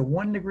plane. It's a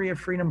 1 degree of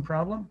freedom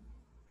problem,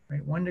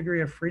 right? 1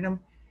 degree of freedom.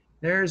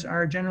 There's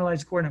our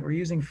generalized coordinate. We're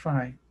using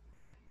phi.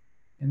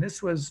 And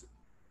this was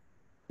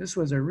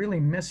a really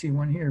messy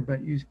one here,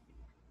 but you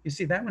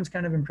see that one's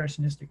kind of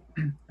impressionistic.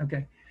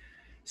 Okay,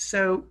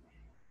 so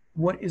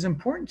what is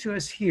important to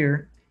us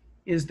here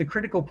is the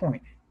critical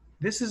point.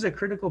 This is a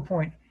critical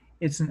point.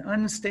 It's an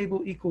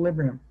unstable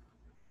equilibrium.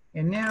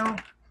 And now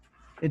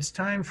it's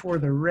time for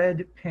the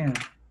red pen.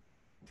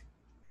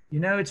 You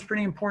know, it's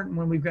pretty important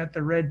when we've got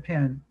the red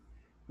pen.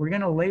 We're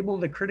going to label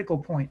the critical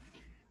point.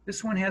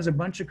 This one has a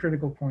bunch of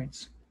critical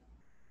points.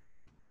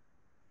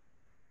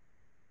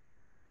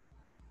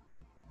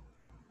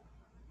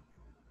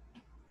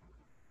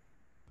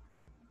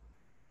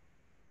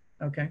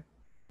 Okay.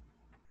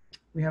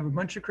 We have a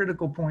bunch of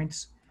critical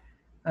points.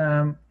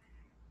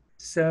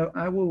 So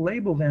I will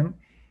label them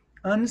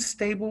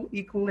unstable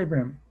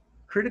equilibrium.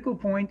 Critical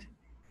point,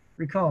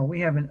 recall,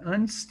 we have an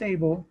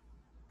unstable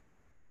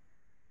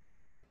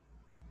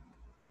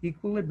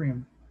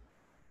equilibrium.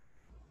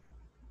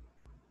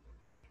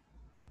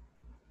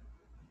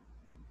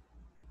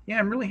 Yeah,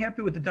 I'm really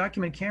happy with the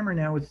document camera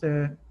now with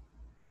the,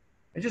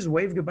 I just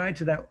waved goodbye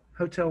to that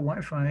hotel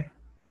Wi-Fi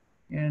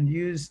and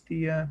used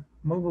the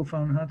mobile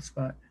phone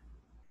hotspot.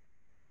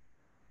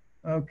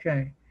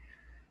 Okay,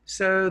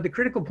 so the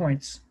critical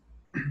points.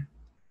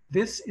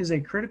 This is a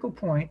critical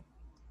point,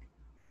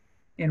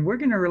 and we're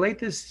going to relate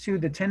this to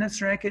the tennis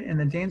racket and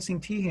the dancing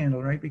tea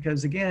handle, right?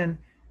 Because again,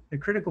 the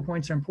critical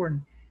points are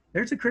important.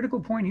 There's a critical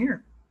point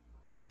here.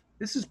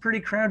 This is pretty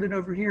crowded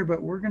over here,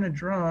 but we're going to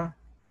draw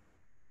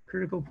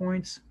critical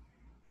points.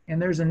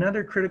 And there's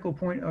another critical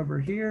point over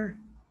here,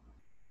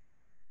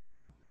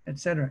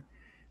 etc.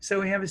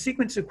 So we have a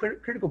sequence of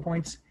critical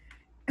points.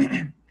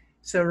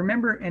 So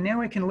remember, and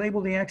now I can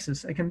label the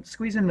axis. I can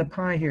squeeze in the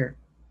pi here.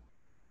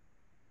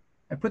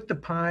 I put the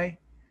pi,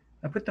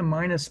 I put the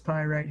minus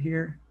pi right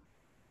here.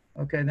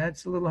 Okay,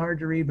 that's a little hard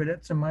to read, but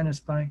it's a minus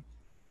pi.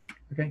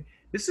 Okay,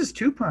 this is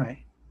 2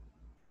 pi.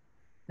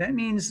 That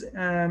means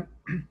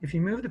if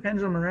you move the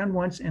pendulum around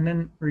once and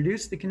then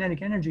reduce the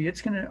kinetic energy,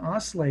 it's going to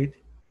oscillate.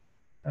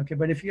 Okay,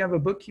 but if you have a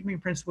bookkeeping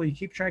principle, you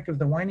keep track of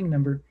the winding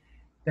number,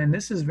 then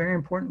this is very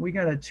important. We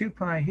got a 2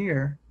 pi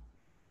here,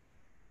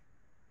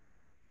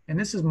 and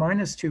this is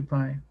minus 2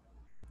 pi.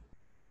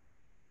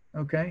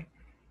 Okay,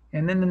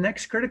 and then the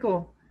next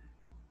critical,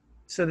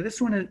 so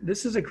this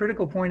is a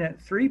critical point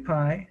at 3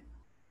 pi.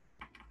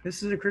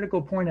 This is a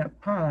critical point at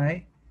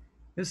pi.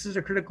 This is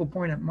a critical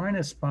point at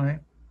minus pi.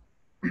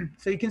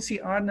 So you can see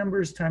odd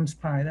numbers times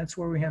pi. That's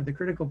where we have the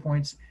critical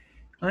points.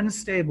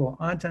 Unstable,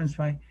 odd times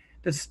pi.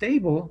 The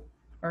stable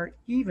are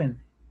even.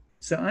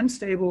 So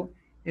unstable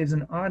is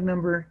an odd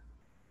number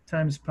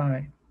times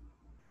pi.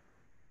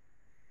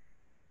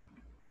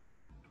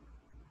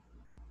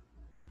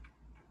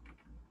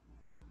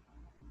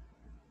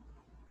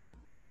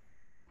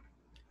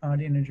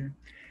 Odd integer.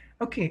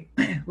 Okay,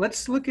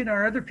 let's look at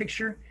our other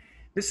picture.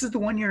 This is the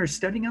one you're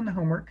studying on the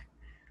homework.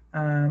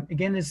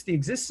 Again, it's the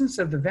existence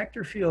of the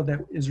vector field that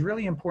is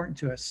really important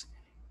to us.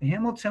 The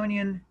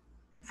Hamiltonian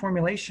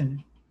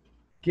formulation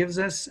gives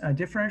us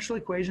differential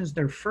equations.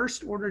 They're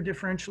first order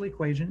differential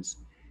equations.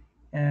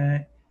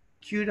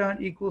 Q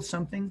dot equals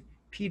something,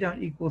 P dot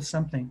equals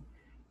something.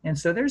 And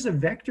so there's a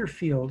vector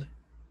field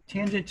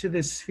tangent to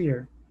this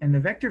sphere. And the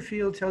vector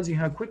field tells you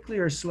how quickly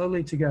or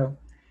slowly to go.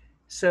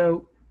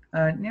 So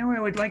now I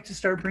would like to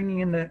start bringing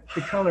in the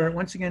color.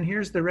 Once again,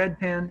 here's the red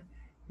pen.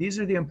 These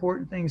are the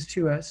important things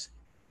to us.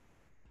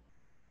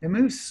 It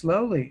moves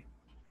slowly.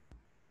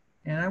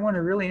 And I want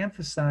to really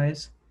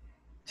emphasize,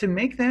 to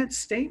make that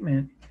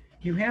statement,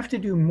 you have to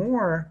do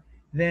more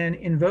than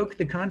invoke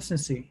the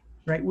constancy,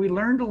 right? We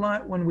learned a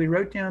lot when we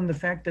wrote down the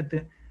fact that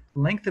the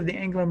length of the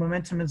angular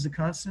momentum is a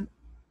constant,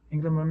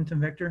 angular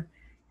momentum vector.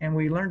 And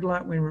we learned a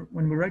lot when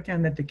we wrote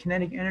down that the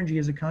kinetic energy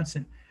is a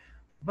constant.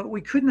 But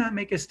we could not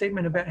make a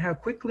statement about how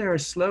quickly or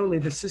slowly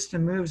the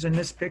system moves in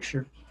this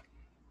picture.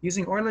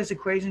 Using Euler's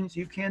equations,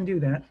 you can do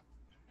that,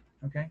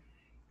 okay?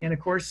 And of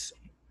course,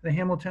 the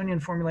Hamiltonian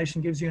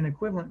formulation gives you an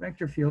equivalent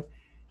vector field.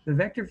 The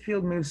vector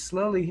field moves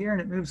slowly here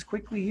and it moves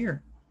quickly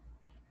here.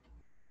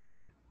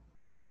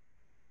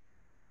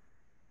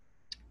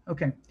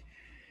 Okay,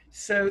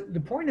 so the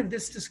point of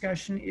this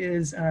discussion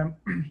is,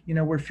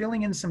 we're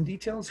filling in some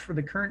details for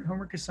the current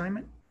homework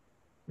assignment.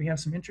 We have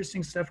some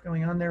interesting stuff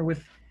going on there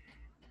with,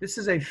 this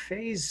is a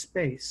phase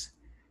space.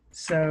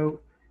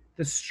 So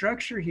the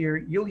structure here,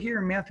 you'll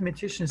hear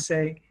mathematicians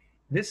say,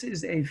 this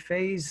is a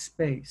phase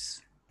space.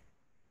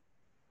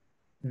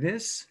 It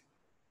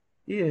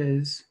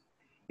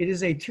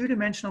is a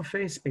two-dimensional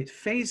phase space.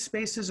 Phase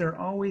spaces are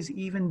always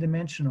even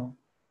dimensional.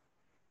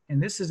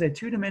 And this is a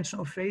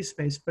two-dimensional phase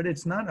space, but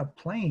it's not a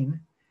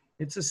plane,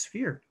 it's a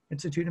sphere.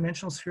 It's a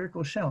two-dimensional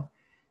spherical shell.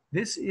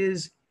 This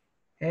is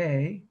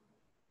a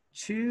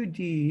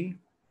 2D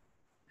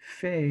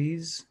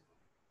phase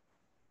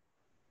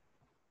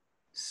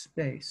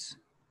space.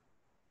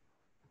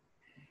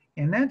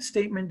 And that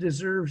statement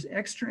deserves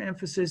extra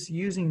emphasis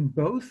using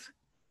both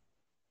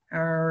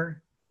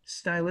our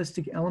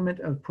stylistic element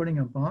of putting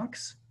a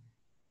box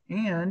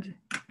and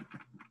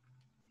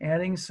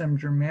adding some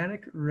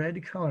dramatic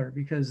red color,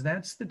 because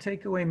that's the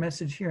takeaway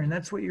message here. And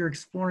that's what you're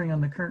exploring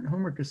on the current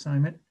homework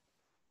assignment.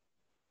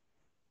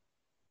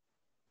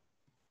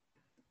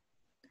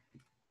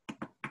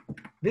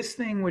 This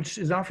thing, which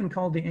is often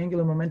called the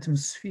angular momentum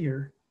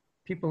sphere,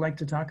 people like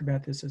to talk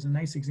about this as a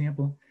nice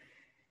example.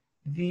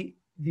 The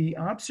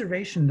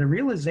observation, the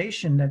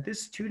realization that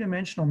this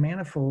two-dimensional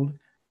manifold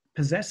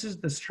possesses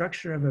the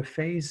structure of a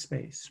phase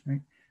space,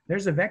 right?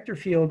 There's a vector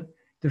field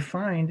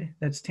defined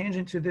that's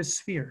tangent to this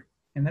sphere,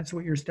 and that's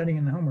what you're studying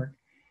in the homework.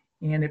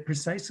 And it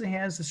precisely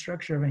has the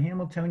structure of a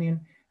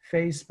Hamiltonian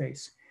phase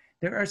space.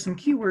 There are some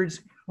keywords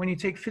when you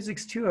take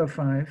Physics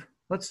 205.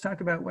 Let's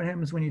talk about what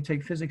happens when you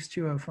take Physics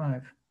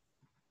 205.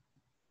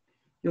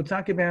 You'll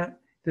talk about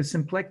the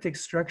symplectic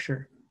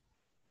structure.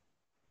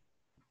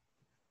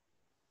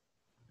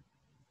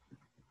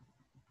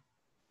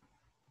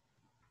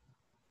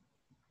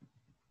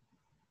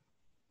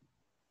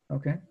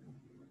 Okay.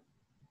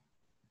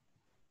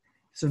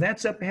 So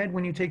that's up ahead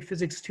when you take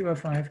Physics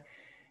 205.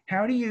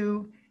 How do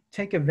you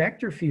take a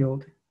vector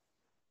field?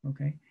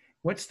 Okay.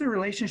 What's the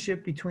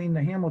relationship between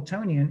the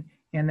Hamiltonian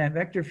and that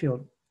vector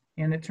field?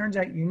 And it turns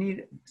out you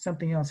need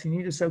something else. You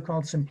need a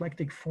so-called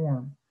symplectic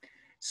form.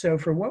 So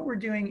for what we're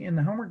doing in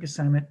the homework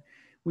assignment,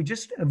 we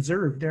just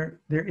observed there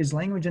is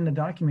language in the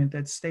document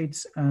that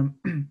states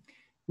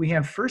we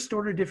have first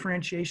order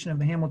differentiation of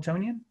the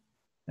Hamiltonian.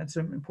 That's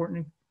an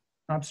important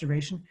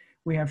observation.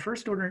 We have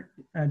first order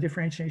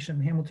differentiation of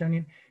the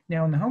Hamiltonian.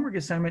 Now in the homework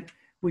assignment,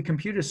 we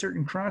compute a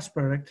certain cross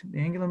product, the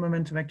angular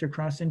momentum vector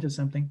crossed into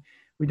something.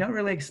 We don't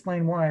really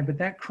explain why, but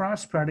that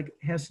cross product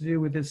has to do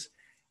with this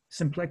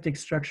symplectic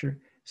structure.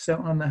 So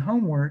on the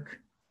homework,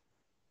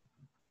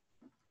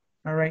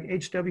 all right,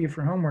 HW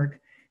for homework,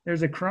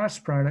 there's a cross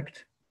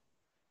product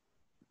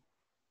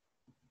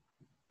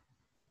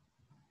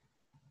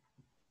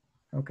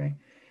okay?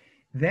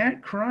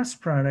 That cross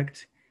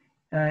product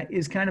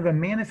is kind of a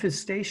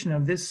manifestation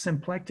of this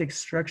symplectic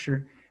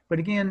structure. But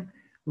again,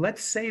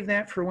 let's save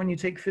that for when you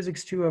take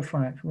Physics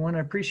 205. We want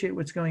to appreciate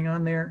what's going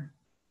on there.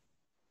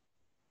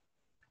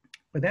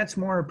 But that's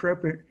more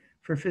appropriate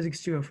for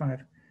Physics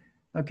 205.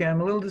 Okay,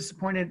 I'm a little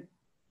disappointed.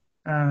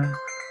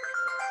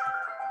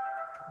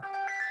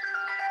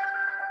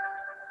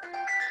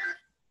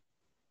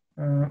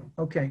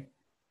 Okay.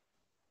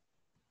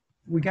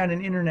 We got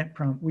an internet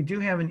problem. We do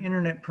have an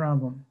internet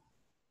problem.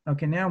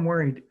 Okay, now I'm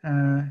worried.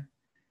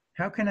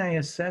 How can I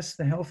assess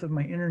the health of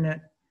my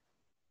internet?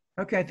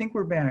 Okay, I think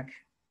we're back.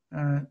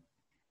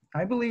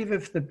 I believe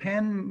if the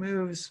pen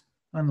moves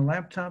on the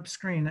laptop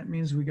screen, that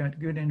means we got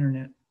good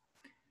internet.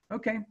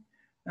 Okay,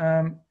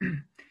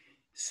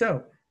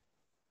 so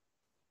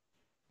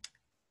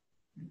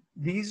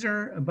these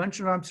are a bunch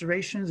of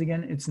observations.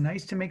 Again, it's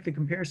nice to make the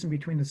comparison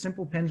between the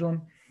simple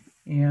pendulum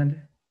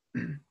and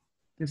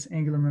this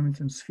angular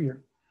momentum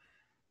sphere.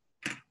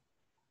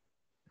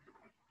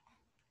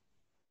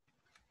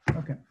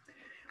 Okay,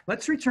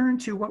 let's return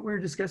to what we were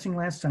discussing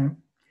last time,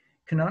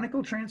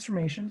 canonical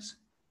transformations.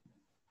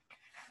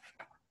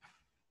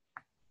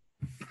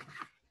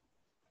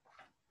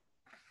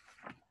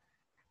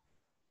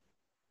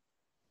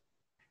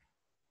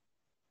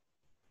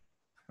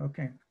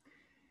 Okay,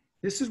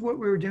 this is what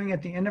we were doing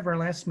at the end of our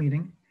last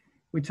meeting.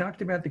 We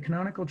talked about the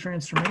canonical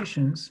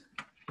transformations.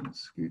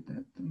 Let's scoot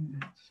that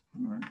thing.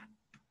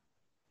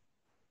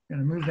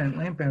 Gotta move that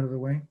lamp out of the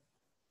way.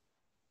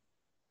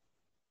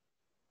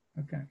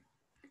 Okay.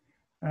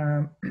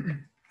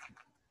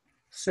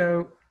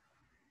 So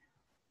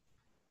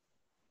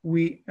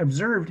we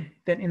observed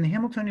that in the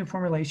Hamiltonian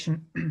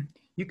formulation,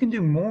 you can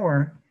do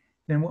more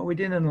than what we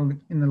did in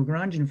the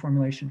Lagrangian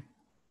formulation.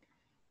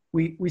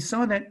 We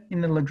saw that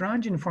in the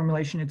Lagrangian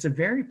formulation, it's a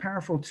very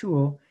powerful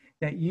tool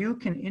that you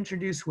can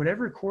introduce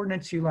whatever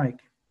coordinates you like.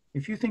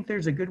 If you think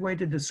there's a good way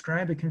to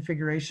describe a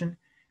configuration,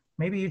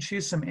 maybe you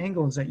choose some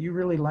angles that you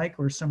really like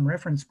or some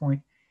reference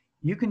point,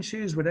 you can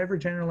choose whatever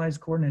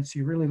generalized coordinates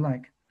you really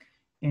like.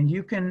 And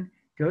you can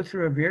go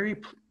through a very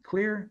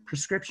clear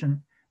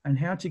prescription on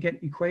how to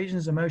get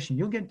equations of motion.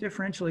 You'll get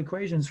differential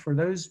equations for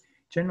those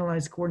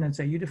generalized coordinates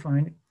that you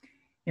defined,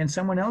 and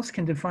someone else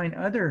can define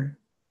other.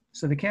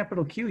 So the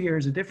capital Q here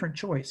is a different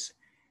choice.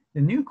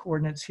 The new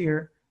coordinates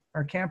here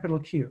are capital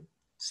Q.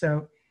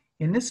 So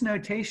in this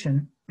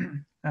notation,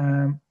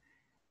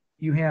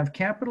 you have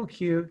capital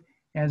Q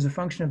as a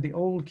function of the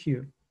old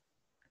Q.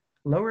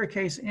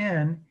 Lowercase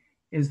n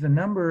is the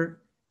number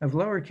of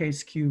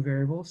lowercase q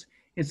variables.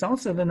 It's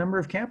also the number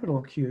of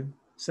capital Q.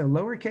 So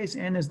lowercase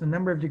n is the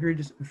number of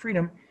degrees of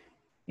freedom,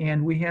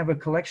 and we have a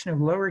collection of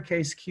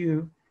lowercase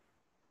q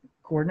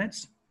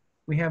coordinates.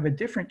 We have a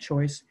different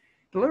choice.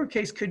 The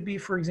lowercase could be,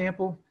 for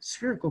example,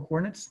 spherical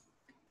coordinates,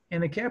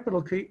 and the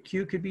capital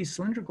Q could be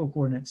cylindrical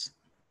coordinates.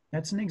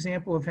 That's an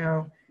example of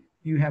how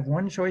you have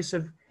one choice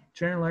of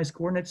generalized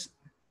coordinates,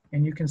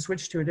 and you can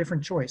switch to a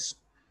different choice.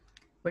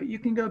 But you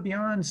can go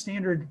beyond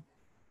standard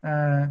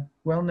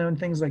well-known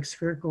things like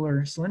spherical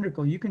or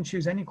cylindrical. You can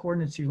choose any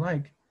coordinates you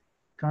like,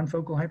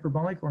 confocal,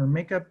 hyperbolic, or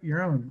make up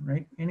your own,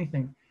 right?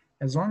 Anything.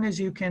 As long as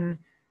you can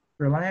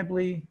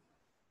reliably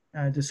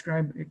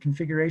describe a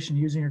configuration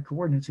using your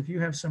coordinates. If you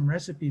have some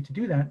recipe to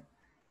do that,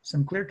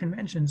 some clear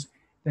conventions,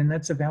 then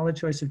that's a valid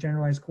choice of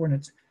generalized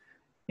coordinates.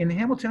 In the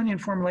Hamiltonian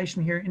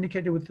formulation here,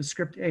 indicated with the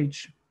script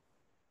h,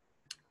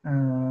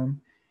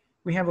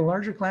 we have a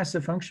larger class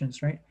of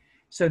functions, right?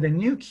 So the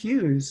new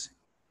q's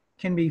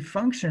can be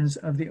functions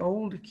of the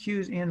old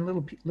q's and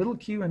little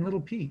q and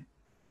little p.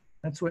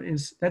 That's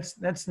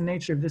the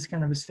nature of this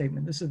kind of a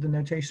statement. This is the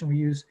notation we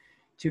use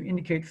to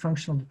indicate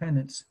functional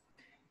dependence.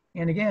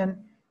 And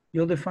again,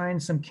 you'll define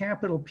some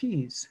capital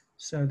P's.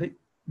 So that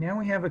now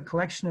we have a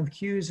collection of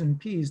q's and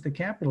p's, the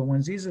capital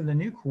ones. These are the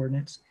new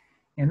coordinates,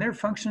 and they're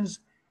functions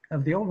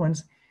of the old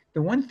ones.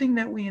 The one thing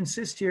that we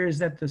insist here is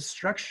that the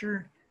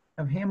structure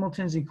of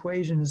Hamilton's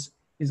equations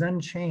is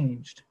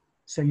unchanged.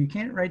 So you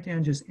can't write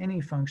down just any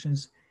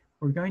functions.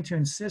 We're going to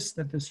insist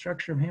that the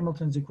structure of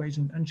Hamilton's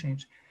equation is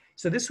unchanged.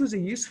 So this was a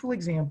useful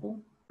example.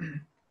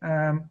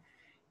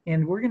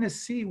 And we're going to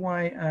see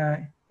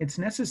why it's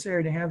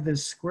necessary to have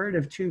this square root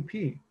of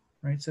 2p,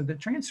 right? So the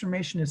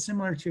transformation is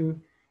similar to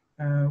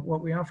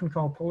what we often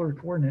call polar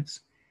coordinates.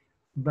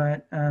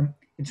 But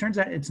it turns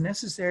out it's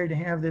necessary to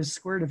have this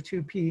square root of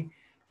 2p.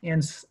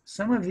 And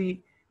some of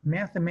the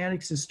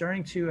mathematics is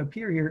starting to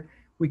appear here.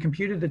 We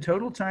computed the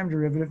total time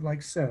derivative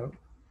like so.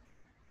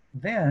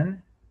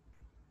 Then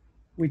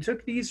we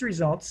took these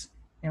results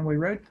and we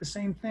wrote the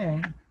same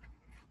thing.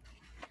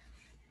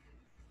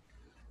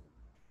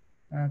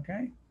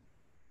 Okay,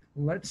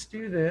 let's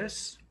do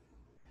this.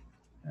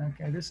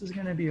 Okay, this is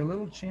going to be a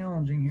little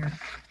challenging here.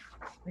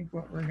 I think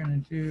what we're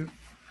going to do.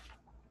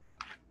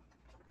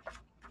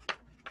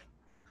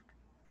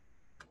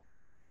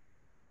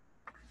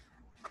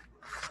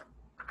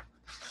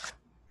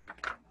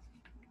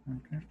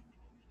 Okay.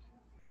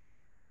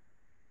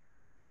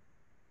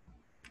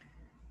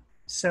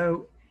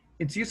 So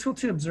it's useful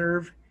to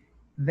observe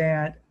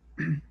that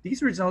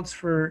these results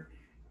for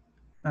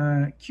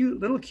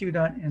little q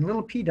dot and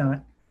little p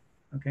dot.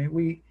 Okay,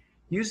 we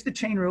use the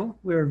chain rule.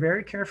 We were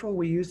very careful.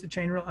 We use the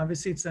chain rule.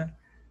 Obviously, it's a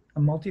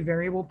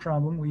multivariable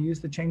problem. We use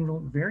the chain rule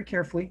very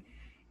carefully.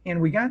 And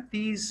we got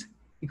these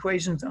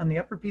equations on the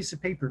upper piece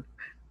of paper.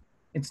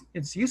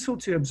 It's useful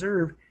to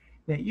observe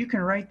that you can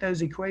write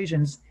those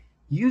equations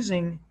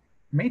using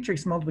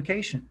matrix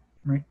multiplication,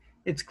 right?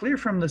 It's clear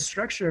from the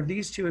structure of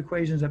these two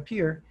equations up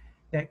here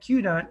that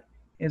q dot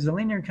is a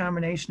linear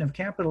combination of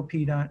capital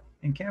P dot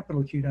and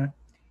capital Q dot,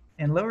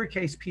 and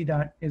lowercase p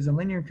dot is a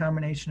linear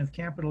combination of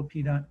capital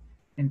P dot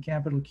and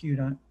capital Q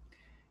dot.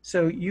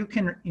 So you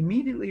can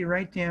immediately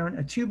write down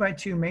a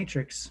 2x2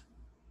 matrix.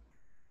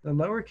 The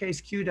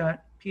lowercase q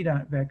dot p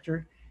dot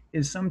vector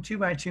is some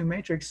 2x2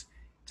 matrix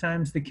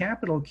times the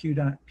capital Q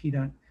dot p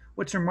dot.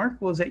 What's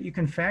remarkable is that you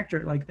can factor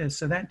it like this.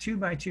 So that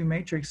 2x2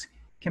 matrix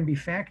can be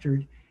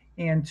factored.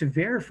 And to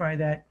verify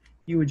that,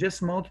 you would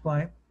just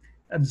multiply.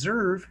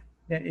 Observe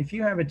that if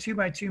you have a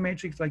 2x2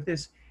 matrix like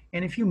this,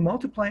 and if you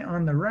multiply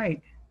on the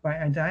right by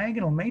a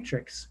diagonal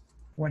matrix,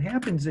 what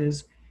happens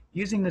is,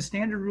 using the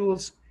standard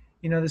rules,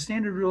 the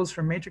standard rules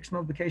for matrix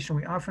multiplication,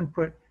 we often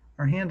put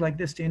our hand like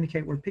this to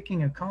indicate we're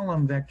picking a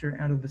column vector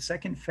out of the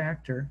second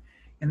factor,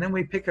 and then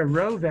we pick a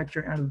row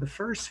vector out of the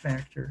first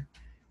factor.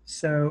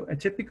 So a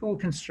typical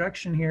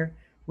construction here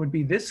would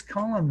be this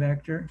column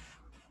vector,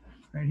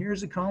 right?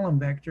 Here's a column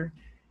vector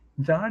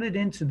dotted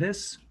into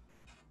this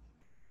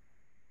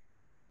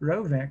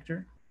row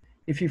vector.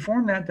 If you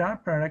form that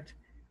dot product,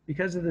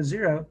 because of the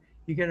 0,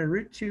 you get a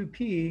root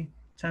 2p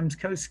times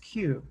cos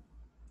q.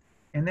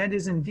 And that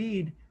is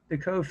indeed the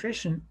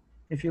coefficient.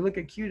 If you look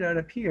at q dot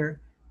up here,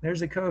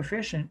 there's a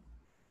coefficient.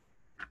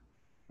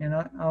 And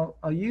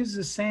I'll use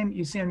the same,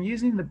 you see I'm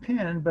using the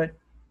pen, but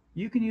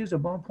you can use a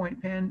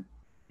ballpoint pen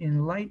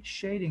in light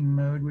shading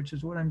mode, which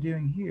is what I'm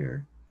doing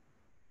here.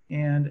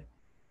 And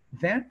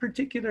that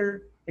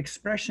particular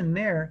expression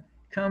there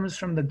comes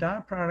from the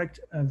dot product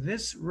of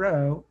this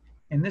row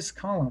and this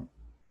column.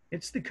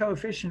 It's the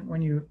coefficient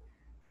when you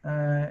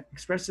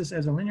express this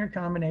as a linear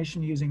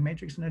combination using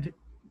matrix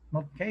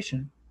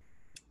multiplication,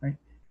 right?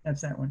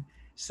 That's that one.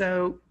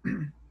 So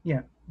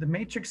yeah, the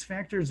matrix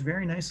factors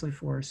very nicely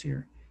for us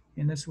here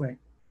in this way.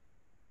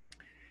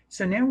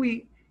 So now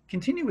we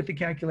continue with the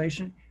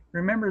calculation.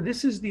 Remember,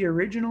 this is the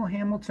original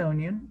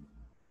Hamiltonian.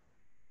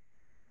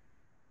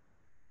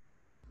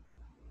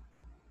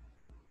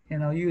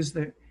 And I'll use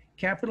the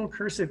capital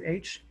cursive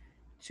H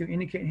to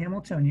indicate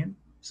Hamiltonian.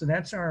 So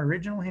that's our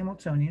original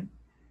Hamiltonian.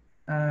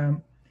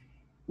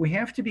 We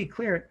have to be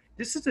clear,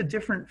 this is a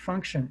different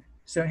function,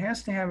 so it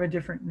has to have a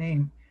different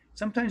name.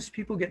 Sometimes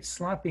people get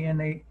sloppy and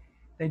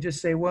they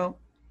just say, well,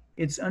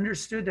 it's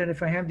understood that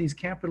if I have these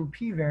capital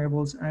P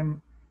variables,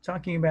 I'm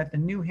talking about the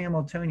new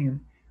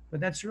Hamiltonian, but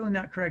that's really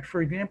not correct.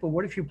 For example,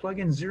 what if you plug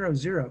in 0,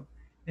 0?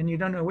 Then you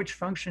don't know which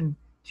function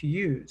to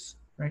use,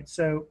 right?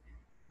 So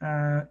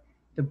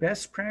the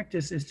best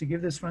practice is to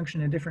give this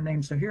function a different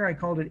name. So here I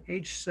called it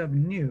H sub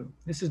nu.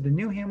 This is the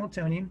new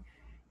Hamiltonian.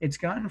 It's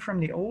gotten from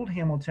the old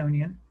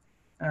Hamiltonian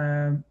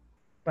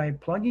by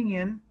plugging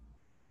in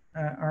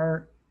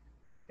our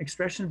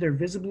expressions. They're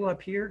visible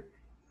up here.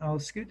 I'll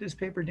scoot this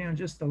paper down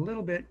just a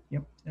little bit.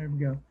 Yep, there we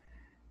go.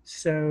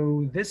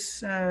 So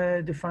this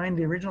defined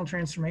the original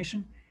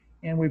transformation,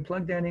 and we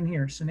plugged that in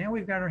here. So now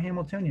we've got our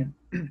Hamiltonian.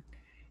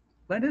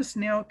 Let us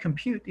now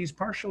compute these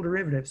partial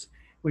derivatives.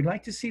 We'd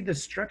like to see the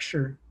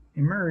structure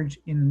emerge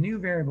in the new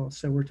variables.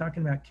 So we're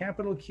talking about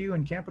capital Q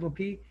and capital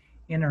P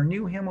in our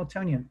new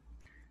Hamiltonian.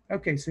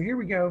 Okay, so here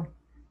we go.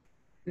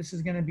 This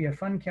is going to be a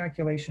fun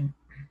calculation.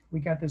 We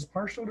got this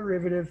partial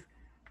derivative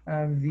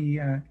of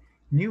the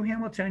new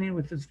Hamiltonian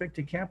with respect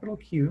to capital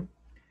Q.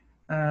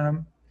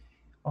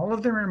 All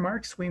of the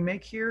remarks we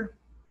make here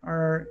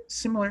are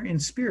similar in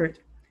spirit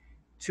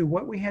to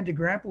what we had to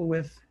grapple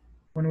with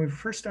when we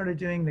first started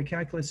doing the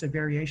calculus of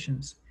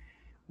variations.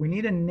 We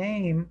need a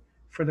name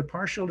for the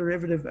partial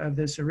derivative of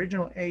this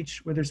original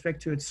H with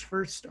respect to its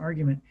first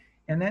argument,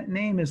 and that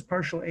name is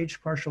partial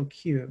H partial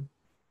Q.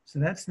 So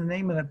that's the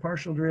name of that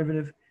partial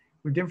derivative.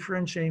 We're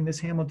differentiating this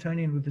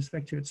Hamiltonian with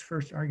respect to its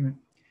first argument.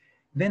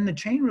 Then the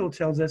chain rule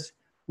tells us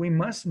we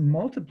must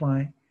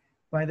multiply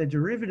by the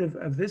derivative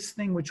of this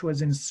thing which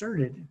was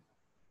inserted,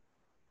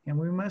 and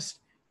we must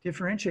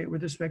differentiate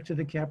with respect to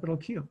the capital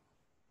Q.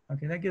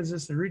 Okay, that gives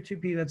us the root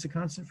 2p, that's a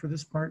constant for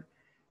this part,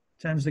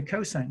 times the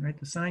cosine, right?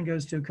 The sine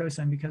goes to a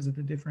cosine because of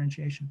the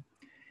differentiation.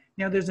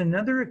 Now there's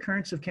another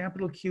occurrence of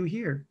capital Q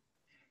here.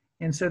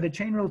 And so the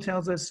chain rule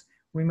tells us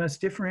we must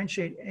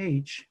differentiate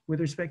H with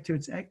respect to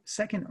its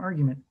second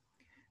argument.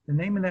 The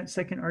name of that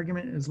second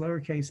argument is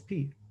lowercase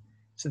p.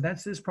 So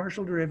that's this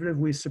partial derivative.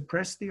 We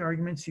suppress the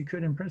arguments. You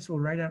could in principle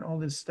write out all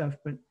this stuff,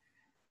 but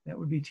that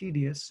would be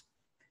tedious.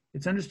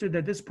 It's understood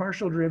that this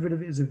partial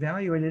derivative is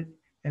evaluated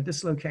at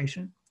this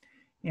location.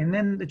 And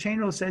then the chain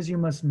rule says you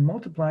must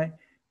multiply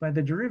by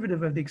the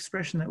derivative of the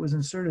expression that was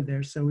inserted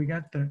there. So we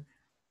got the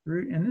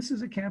root, and this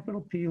is a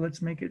capital P.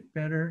 Let's make it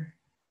better,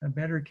 a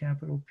better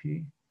capital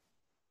P.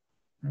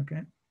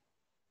 Okay.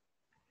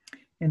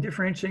 And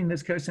differentiating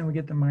this cosine, we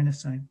get the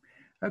minus sign.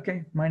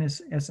 Okay,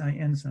 minus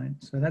SIN sign.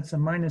 So that's a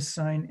minus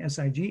sign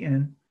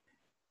SIGN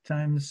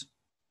times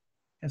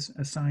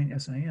a sign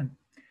SIN.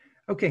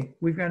 Okay,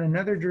 we've got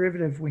another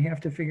derivative we have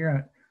to figure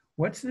out.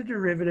 What's the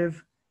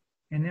derivative?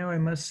 And now I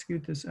must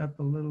scoot this up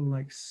a little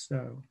like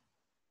so.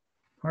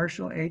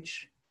 Partial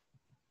H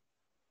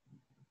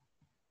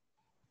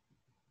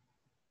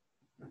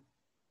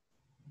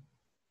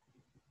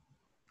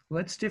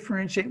let's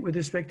differentiate with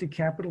respect to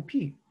capital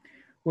P.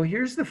 Well,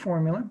 here's the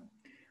formula.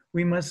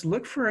 We must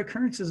look for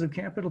occurrences of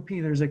capital P.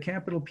 There's a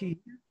capital P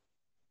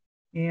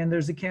here, and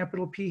there's a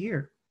capital P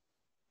here.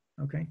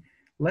 Okay,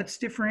 let's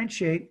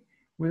differentiate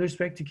with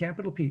respect to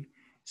capital P.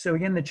 So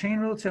again, the chain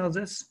rule tells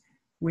us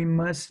we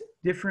must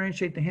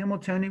differentiate the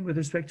Hamiltonian with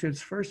respect to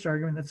its first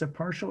argument. That's a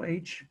partial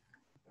H,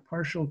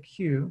 partial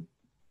Q.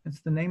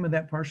 That's the name of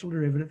that partial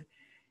derivative.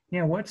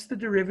 Now, what's the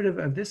derivative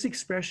of this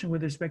expression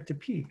with respect to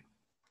P?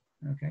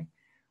 Okay,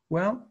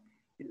 well,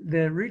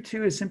 the root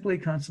 2 is simply a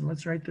constant.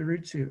 Let's write the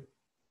root 2.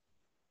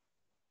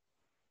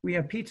 We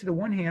have P to the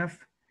 1/2,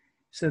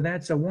 so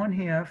that's a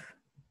 1/2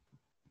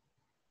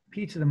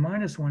 P to the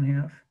minus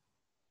 1/2.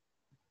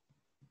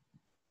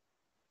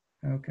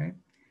 Okay,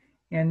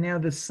 and now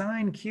the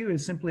sine Q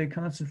is simply a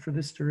constant for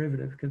this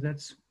derivative because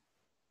that's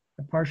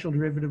a partial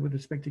derivative with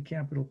respect to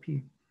capital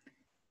P.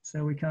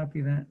 So we copy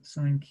that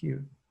sine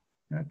Q.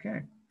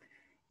 Okay,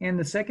 and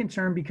the second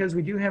term, because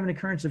we do have an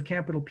occurrence of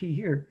capital P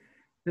here,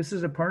 this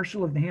is a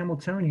partial of the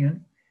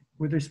Hamiltonian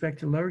with respect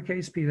to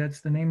lowercase p. That's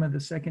the name of the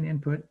second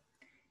input.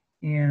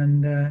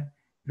 And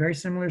very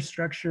similar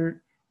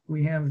structure.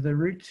 We have the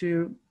root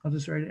 2, I'll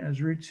just write it as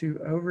root 2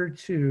 over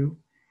 2,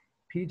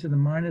 P to the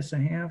minus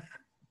 1/2.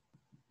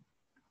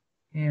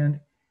 And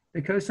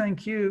the cosine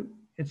Q,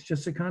 it's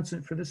just a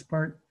constant for this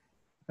part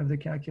of the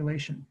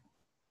calculation.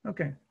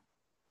 Okay.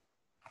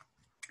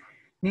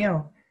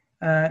 Now,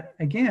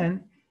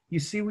 again, you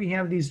see we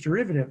have these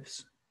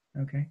derivatives,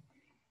 okay?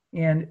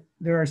 And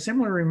there are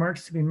similar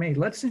remarks to be made.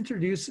 Let's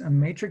introduce a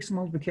matrix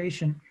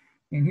multiplication.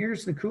 And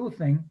here's the cool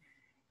thing.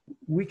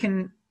 We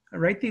can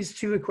write these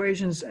two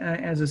equations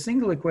as a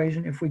single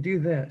equation if we do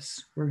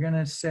this. We're going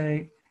to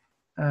say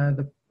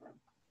the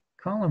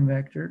column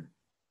vector,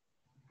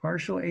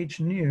 partial H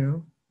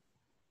nu,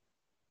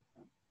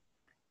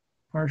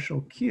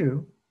 partial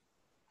Q.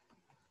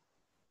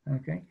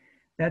 Okay,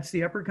 that's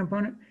the upper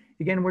component.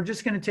 Again, we're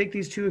just going to take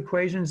these two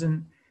equations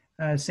and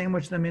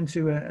sandwich them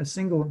into a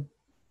single,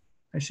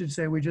 I should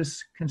say, we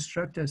just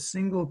construct a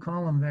single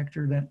column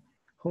vector that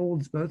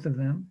holds both of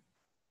them.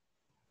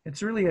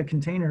 It's really a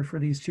container for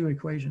these two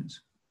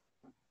equations,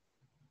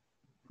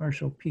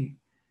 partial P.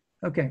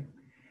 Okay,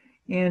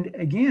 and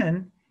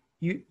again,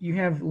 you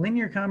have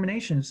linear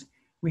combinations.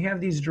 We have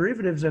these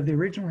derivatives of the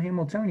original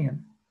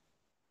Hamiltonian.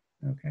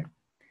 Okay,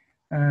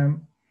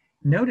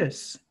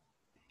 notice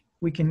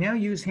we can now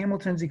use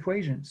Hamilton's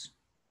equations,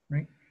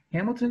 right?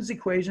 Hamilton's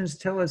equations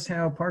tell us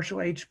how partial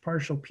H,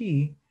 partial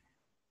P,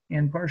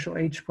 and partial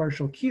H,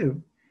 partial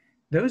Q,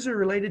 those are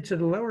related to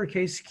the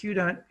lowercase q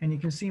dot, and you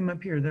can see them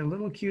up here, the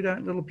little q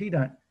dot, little p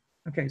dot.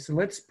 Okay, so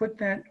let's put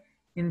that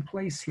in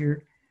place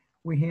here.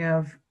 We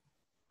have,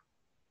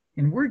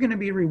 and we're going to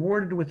be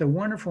rewarded with a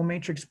wonderful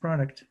matrix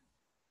product,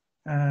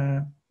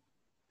 a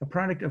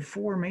product of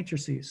 4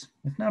 matrices.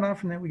 It's not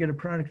often that we get a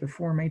product of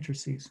 4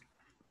 matrices.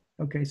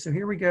 Okay, so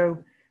here we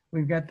go.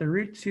 We've got the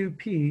root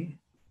 2p.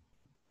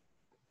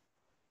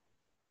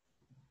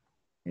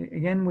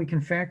 Again, we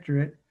can factor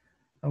it,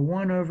 a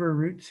 1 over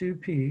root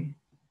 2p.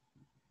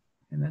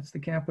 And that's the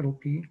capital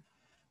P.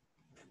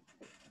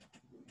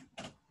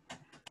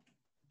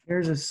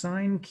 There's a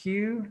sine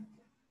Q,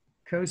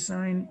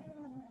 cosine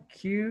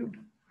Q,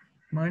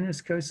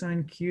 minus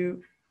cosine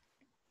Q,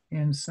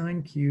 and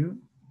sine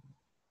Q.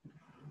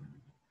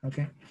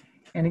 Okay.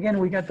 And again,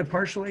 we got the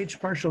partial H,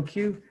 partial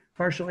Q,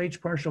 partial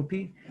H, partial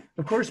P.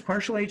 Of course,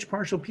 partial H,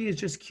 partial P is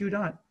just Q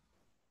dot.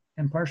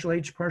 And partial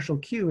H, partial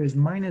Q is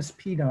minus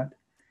P dot.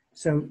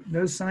 So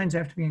those signs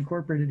have to be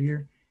incorporated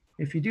here.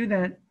 If you do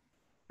that,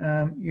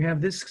 you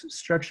have this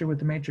structure with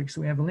the matrix.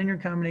 So we have a linear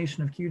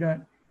combination of Q dot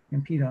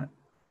and P dot.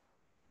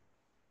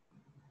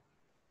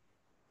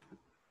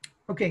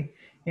 Okay,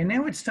 and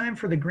now it's time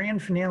for the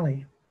grand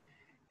finale.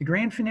 The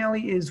grand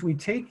finale is we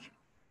take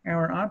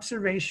our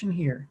observation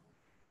here.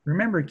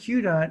 Remember,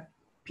 Q dot,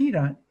 P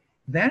dot,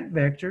 that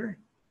vector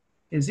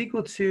is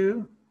equal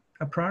to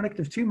a product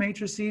of 2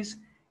 matrices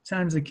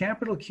times the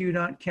capital Q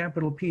dot,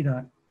 capital P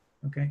dot.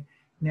 Okay.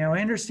 Now,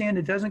 I understand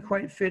it doesn't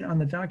quite fit on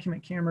the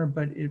document camera,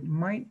 but it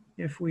might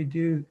if we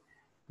do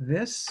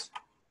this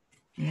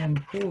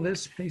and pull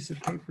this piece of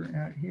paper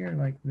out here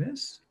like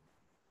this.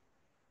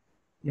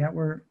 Yeah,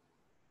 we're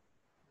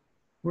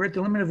at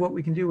the limit of what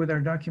we can do with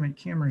our document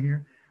camera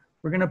here.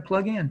 We're going to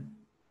plug in.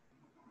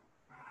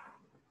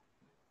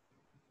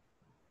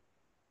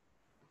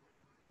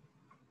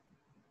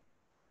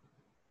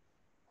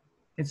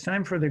 It's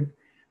time for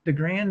the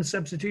grand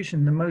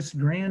substitution, the most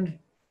grand,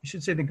 I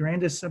should say the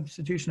grandest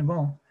substitution of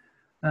all.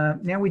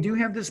 Now we do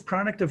have this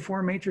product of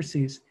 4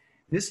 matrices.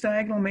 This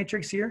diagonal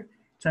matrix here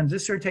times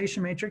this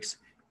rotation matrix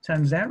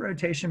times that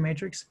rotation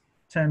matrix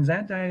times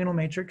that diagonal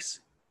matrix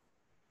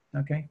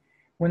okay?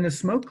 When the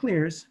smoke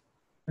clears,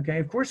 okay,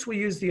 of course we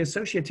use the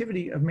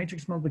associativity of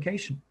matrix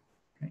multiplication,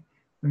 okay?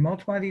 We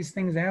multiply these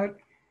things out.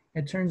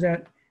 It turns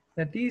out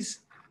that these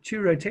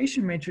two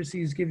rotation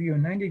matrices give you a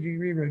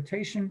 90-degree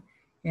rotation,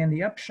 and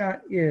the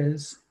upshot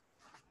is,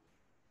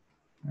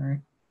 all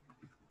right,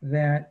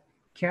 that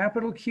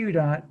capital Q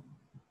dot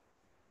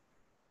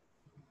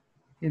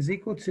is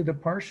equal to the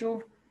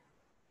partial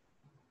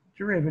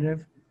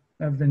derivative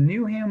of the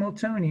new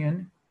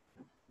Hamiltonian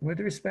with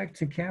respect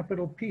to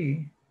capital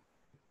P,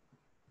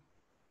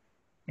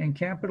 and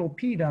capital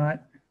P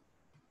dot,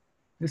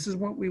 this is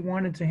what we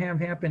wanted to have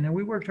happen, and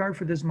we worked hard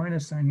for this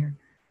minus sign here,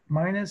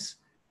 minus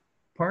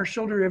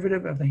partial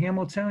derivative of the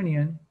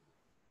Hamiltonian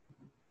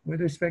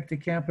with respect to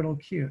capital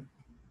Q.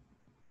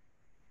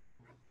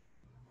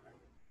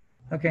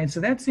 Okay, and so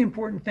that's the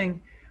important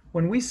thing.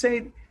 When we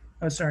say,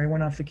 oh, sorry, I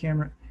went off the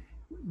camera.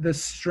 The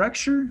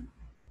structure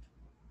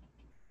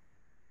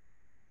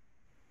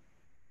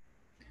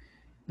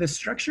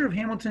of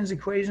Hamilton's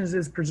equations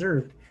is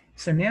preserved.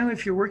 So now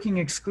if you're working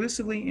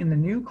exclusively in the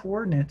new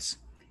coordinates,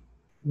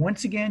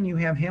 once again, you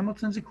have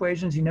Hamilton's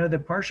equations. You know the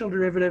partial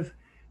derivative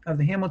of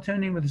the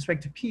Hamiltonian with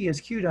respect to P is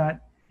Q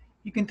dot.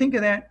 You can think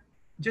of that,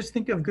 just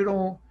think of good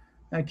old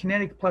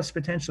kinetic plus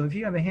potential. If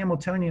you have a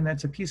Hamiltonian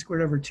that's a P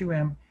squared over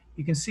 2m,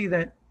 you can see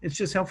that it's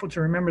just helpful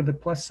to remember the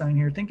plus sign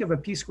here. Think of a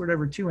P squared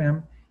over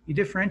 2m. You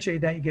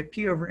differentiate that, you get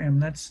P over m.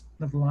 That's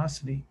the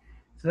velocity.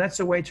 So that's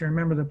a way to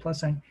remember the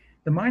plus sign.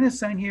 The minus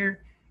sign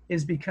here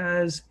is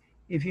because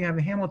if you have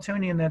a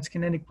Hamiltonian that's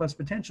kinetic plus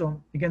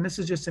potential, again, this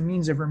is just a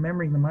means of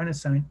remembering the minus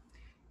sign.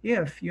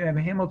 If you have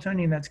a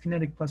Hamiltonian that's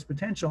kinetic plus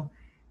potential,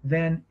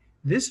 then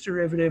this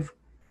derivative,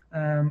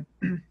 in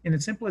the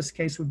simplest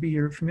case, would be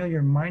your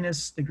familiar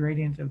minus the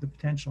gradient of the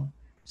potential.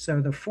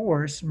 So the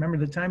force, remember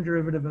the time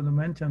derivative of the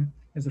momentum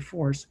is a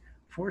force.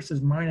 Force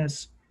is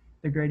minus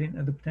the gradient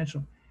of the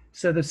potential.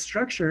 So the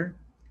structure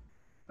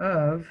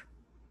of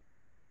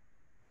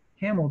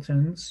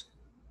Hamilton's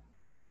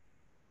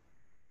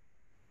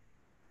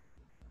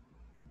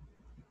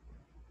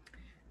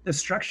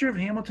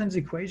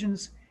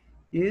equations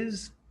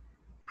is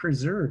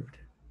preserved.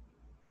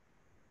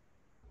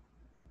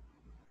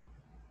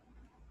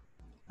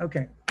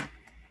 Okay,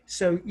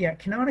 so yeah,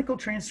 canonical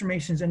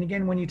transformations. And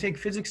again, when you take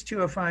Physics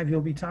 205,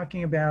 you'll be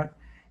talking about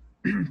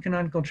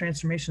canonical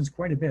transformations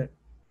quite a bit.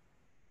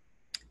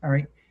 All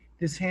right,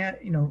 this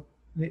the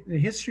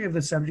history of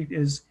the subject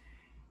is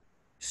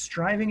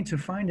striving to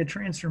find a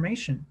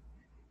transformation.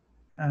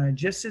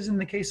 Just as in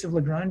the case of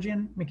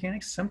Lagrangian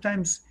mechanics,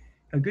 sometimes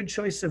a good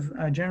choice of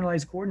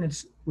generalized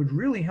coordinates would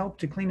really help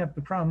to clean up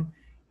the problem,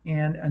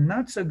 and a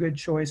not so good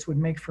choice would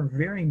make for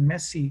very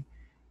messy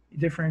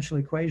differential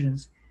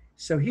equations.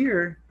 So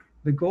here,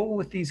 the goal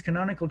with these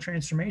canonical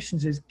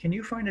transformations is, can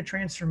you find a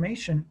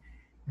transformation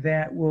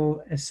that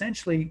will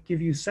essentially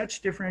give you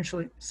such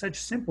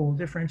simple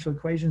differential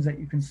equations that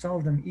you can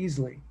solve them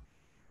easily?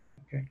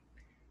 Okay.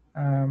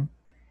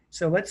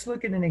 So let's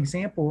look at an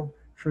example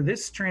for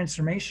this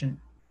transformation.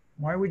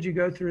 Why would you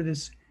go through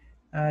this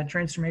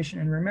transformation?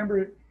 And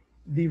remember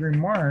the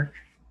remark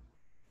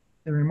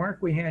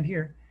we had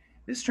here.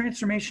 This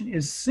transformation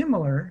is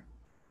similar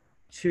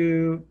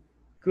to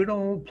good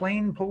old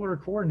plain polar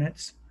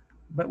coordinates,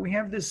 but we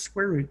have this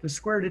square root. The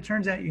square root, it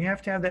turns out you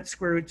have to have that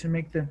square root to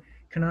make the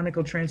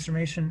canonical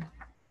transformation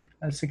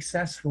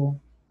successful.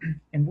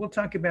 And we'll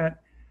talk about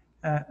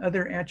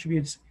other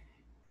attributes,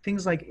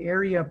 things like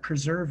area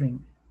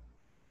preserving.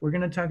 We're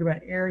going to talk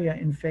about area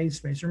in phase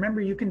space.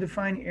 Remember, you can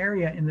define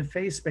area in the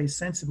phase space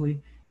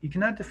sensibly. You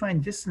cannot define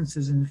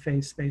distances in the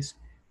phase space,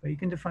 but you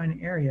can define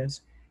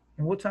areas.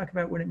 And we'll talk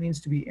about what it means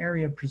to be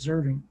area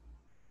preserving.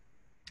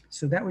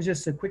 So that was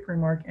just a quick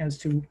remark as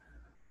to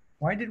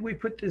why did we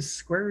put this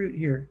square root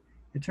here?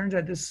 It turns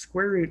out this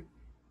square root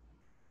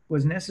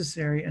was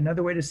necessary.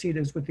 Another way to see it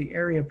is with the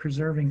area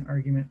preserving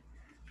argument.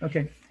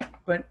 Okay,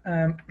 but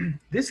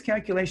this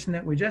calculation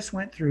that we just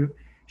went through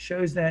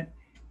shows that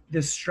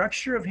the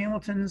structure of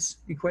Hamilton's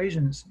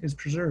equations is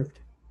preserved.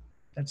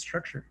 That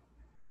structure.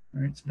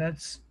 All right, so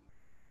that's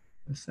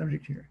the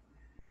subject here.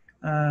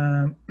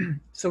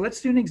 So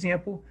let's do an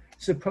example.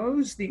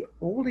 Suppose the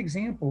old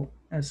example,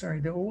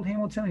 the old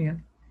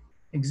Hamiltonian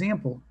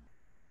example.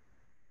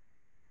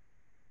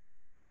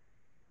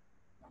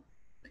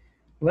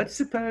 Let's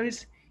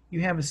suppose you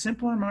have a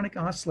simple harmonic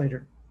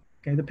oscillator.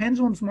 Okay, the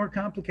pendulum's more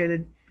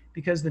complicated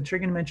because the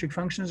trigonometric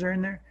functions are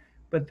in there,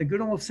 but the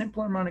good old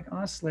simple harmonic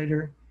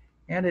oscillator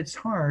at its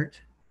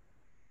heart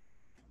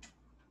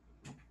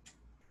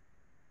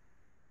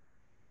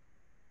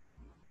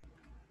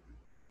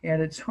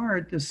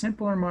the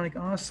simple harmonic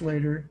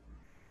oscillator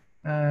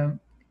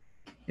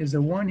is a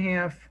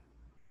 1/2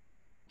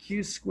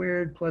 q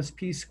squared plus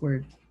p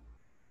squared.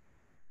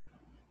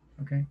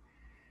 Okay,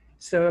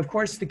 so of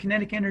course the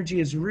kinetic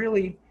energy is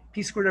really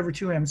p squared over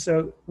 2m.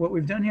 So what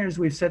we've done here is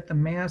we've set the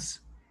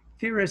mass,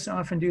 theorists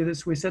often do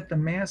this, we set the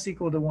mass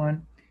equal to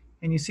 1,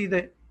 and you see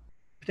that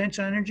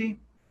potential energy,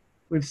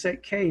 we've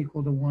set k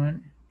equal to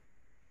 1.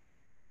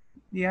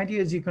 The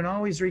idea is you can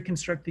always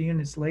reconstruct the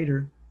units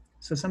later.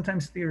 So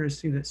sometimes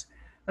theorists do this.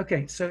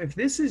 Okay, so if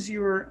this is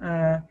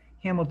your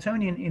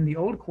Hamiltonian in the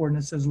old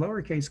coordinates, those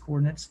lowercase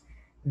coordinates,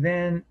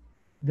 then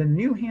the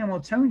new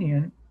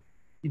Hamiltonian,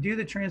 you do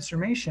the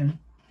transformation,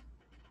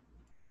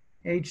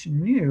 h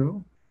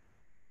nu,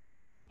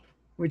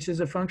 which is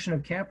a function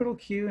of capital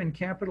Q and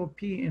capital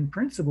P in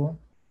principle,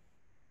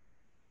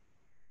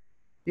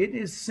 it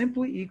is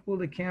simply equal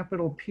to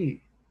capital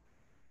P.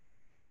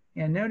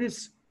 And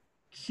notice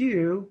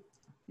Q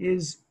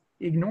is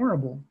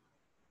ignorable.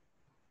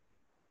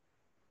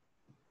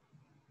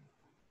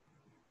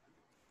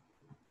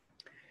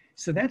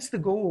 So that's the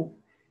goal.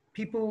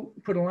 People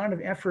put a lot of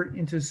effort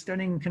into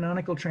studying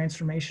canonical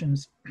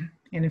transformations.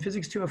 And in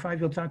Physics 205,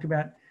 you'll talk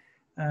about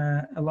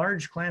a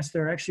large class.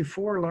 There are actually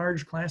 4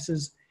 large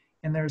classes,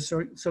 and there are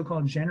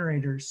so-called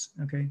generators,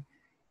 okay?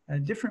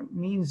 Different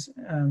means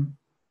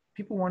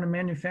people want to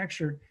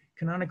manufacture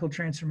canonical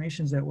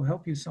transformations that will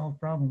help you solve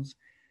problems.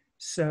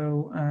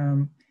 So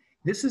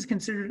this is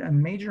considered a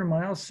major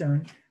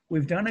milestone.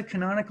 We've done a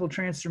canonical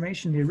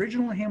transformation. The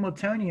original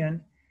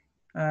Hamiltonian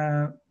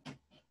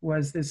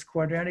was this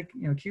quadratic,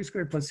 q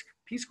squared plus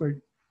p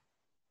squared.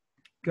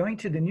 Going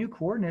to the new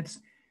coordinates,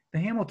 the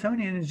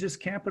Hamiltonian is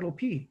just capital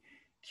P.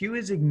 Q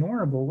is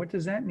ignorable. What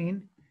does that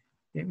mean?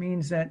 It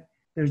means that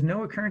there's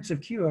no occurrence of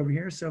Q over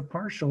here, so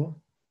partial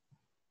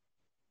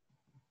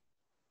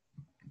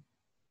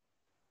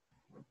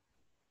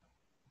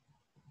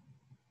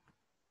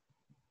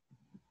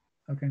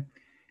okay.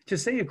 To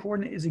say a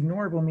coordinate is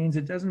ignorable means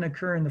it doesn't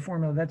occur in the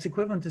formula. That's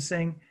equivalent to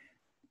saying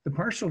the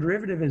partial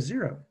derivative is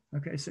 0.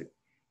 Okay, so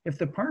if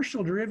the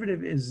partial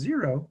derivative is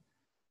 0,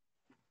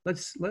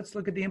 let's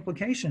look at the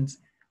implications.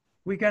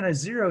 We got a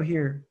 0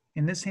 here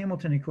in this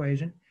Hamilton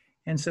equation,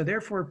 and so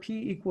therefore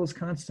P equals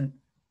constant.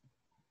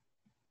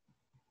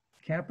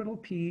 Capital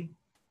P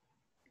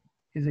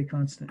is a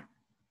constant.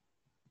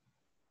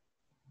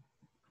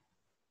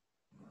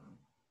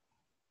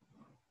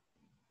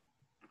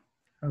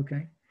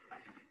 Okay.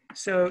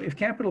 So if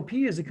capital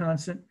P is a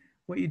constant,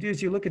 what you do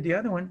is you look at the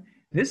other one.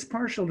 This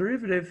partial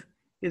derivative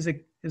is a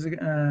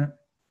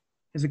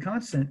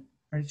constant,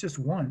 right? It's just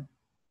 1.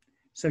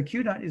 So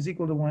Q dot is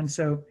equal to 1.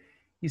 So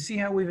you see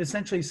how we've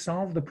essentially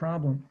solved the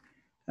problem.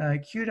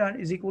 Q dot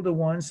is equal to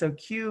 1. So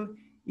Q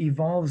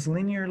evolves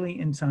linearly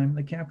in time,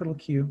 the capital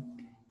Q,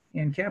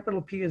 and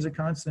capital P is a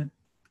constant,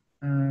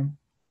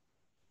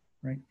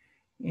 right?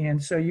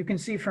 And so you can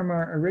see from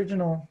our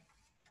original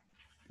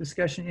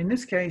discussion, in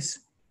this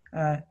case,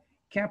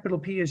 capital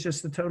P is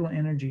just the total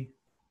energy.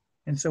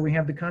 And so we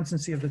have the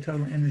constancy of the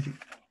total energy.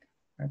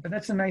 Right, but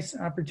that's a nice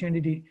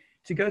opportunity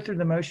to go through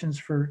the motions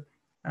for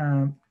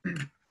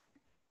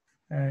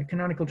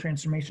canonical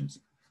transformations.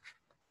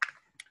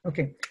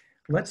 Okay,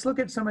 let's look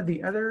at some of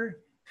the other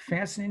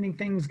fascinating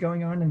things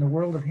going on in the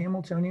world of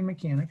Hamiltonian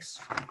mechanics.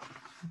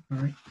 All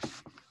right,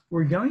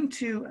 we're going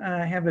to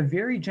have a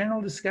very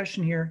general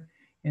discussion here,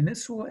 and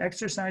this will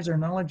exercise our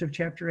knowledge of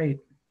Chapter 8.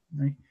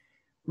 Right?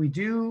 We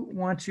do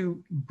want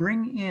to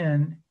bring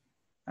in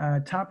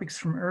topics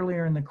from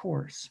earlier in the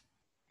course.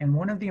 And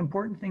one of the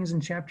important things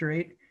in Chapter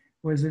 8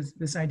 was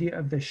this idea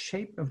of the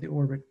shape of the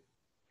orbit.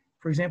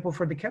 For example,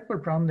 for the Kepler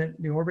problem,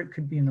 the orbit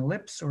could be an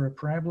ellipse or a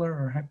parabola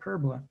or a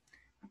hyperbola.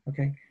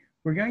 Okay,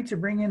 we're going to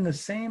bring in the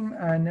same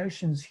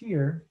notions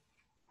here.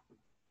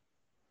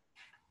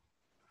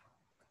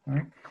 All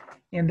right,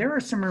 and there are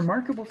some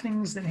remarkable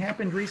things that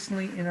happened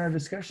recently in our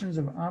discussions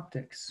of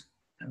optics.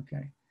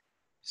 Okay,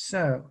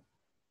 so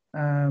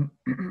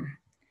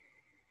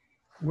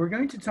we're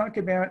going to talk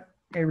about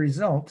a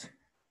result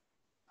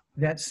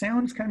that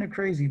sounds kind of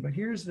crazy, but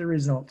here's the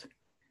result.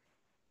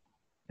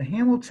 The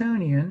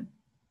Hamiltonian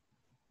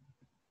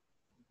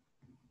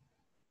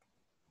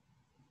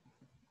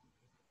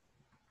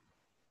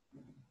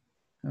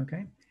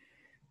okay,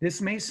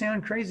 this may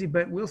sound crazy,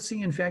 but we'll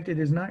see, in fact, it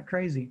is not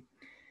crazy.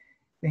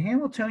 The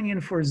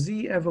Hamiltonian for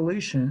Z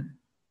evolution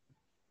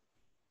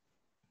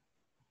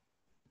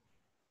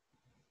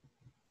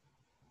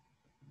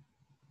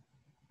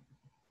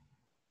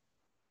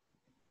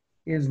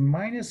is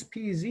minus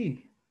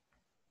PZ.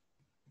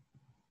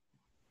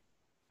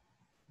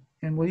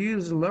 And we'll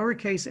use a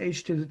lowercase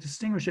h to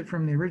distinguish it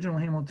from the original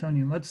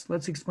Hamiltonian.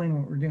 Let's explain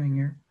what we're doing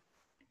here.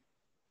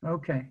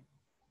 Okay.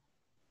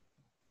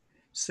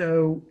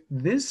 So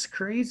this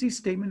crazy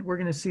statement, we're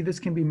going to see this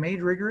can be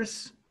made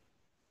rigorous,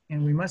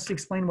 and we must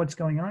explain what's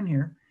going on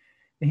here.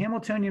 The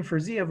Hamiltonian for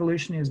Z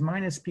evolution is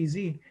minus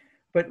PZ.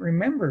 But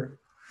remember,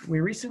 we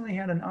recently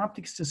had an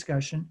optics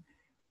discussion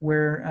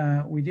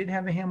where we did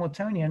have a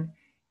Hamiltonian,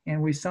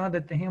 and we saw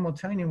that the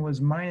Hamiltonian was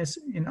minus,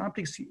 in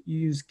optics you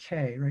use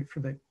K, right, for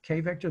the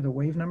K vector, the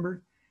wave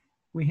number.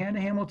 We had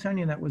a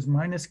Hamiltonian that was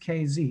minus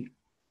KZ,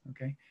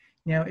 okay?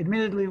 Now,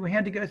 admittedly, we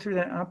had to go through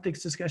that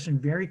optics discussion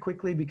very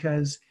quickly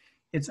because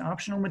it's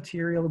optional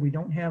material. We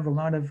don't have a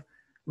lot of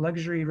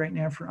luxury right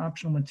now for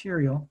optional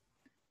material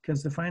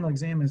because the final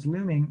exam is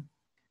looming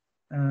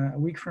a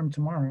week from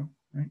tomorrow,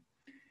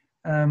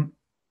 right?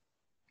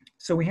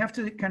 So we have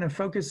to kind of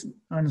focus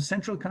on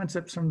central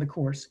concepts from the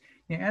course.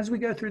 Now, as we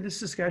go through this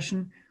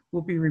discussion,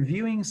 we'll be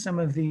reviewing some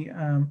of the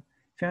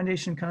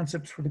foundation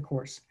concepts for the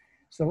course.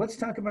 So let's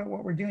talk about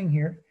what we're doing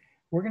here.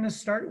 We're going to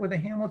start with a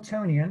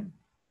Hamiltonian.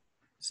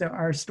 So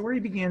our story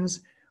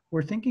begins,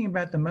 we're thinking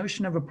about the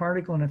motion of a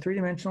particle in a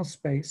three-dimensional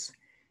space.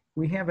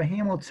 We have a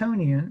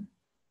Hamiltonian.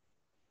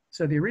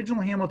 So the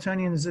original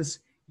Hamiltonian is this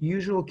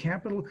usual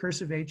capital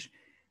cursive H.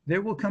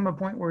 There will come a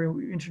point where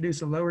we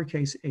introduce a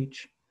lowercase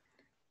h.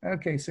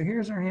 Okay, so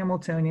here's our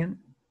Hamiltonian.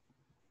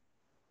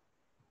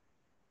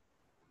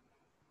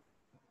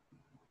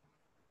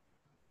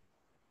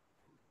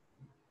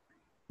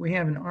 We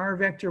have an r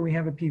vector, we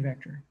have a p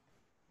vector.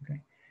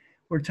 Okay,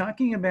 we're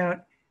talking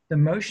about the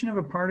motion of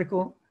a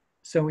particle.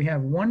 So we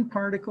have one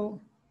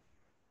particle,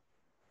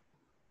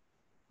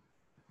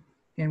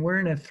 and we're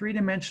in a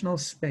three-dimensional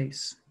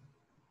space,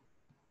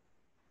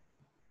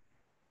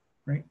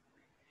 right?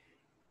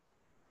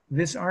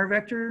 This r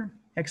vector,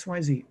 x,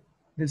 y, z.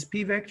 This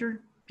p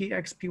vector,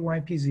 px, py,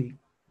 pz.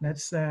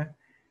 That's the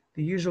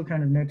usual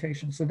kind of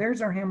notation. So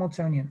there's our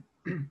Hamiltonian.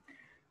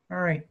 All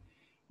right,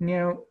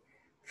 now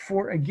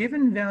for a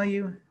given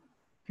value,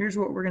 here's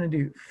what we're going to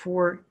do.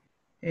 For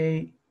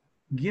a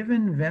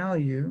given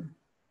value,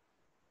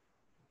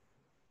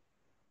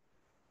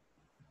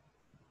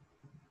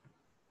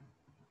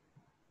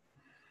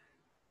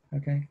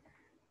 okay,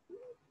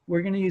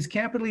 we're going to use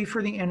capital E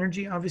for the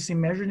energy, obviously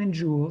measured in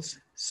joules.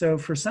 So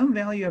for some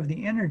value of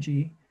the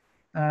energy,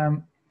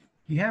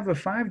 you have a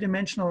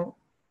five-dimensional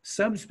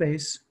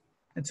subspace.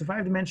 It's a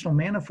five-dimensional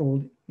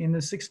manifold in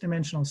the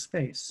six-dimensional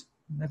space.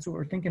 That's what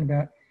we're thinking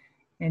about.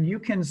 And you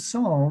can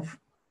solve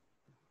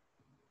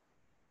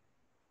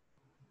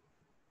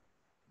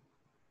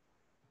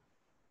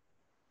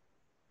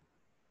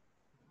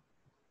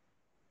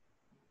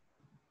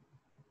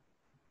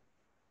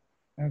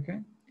okay,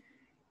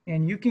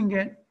 and you can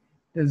get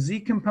the z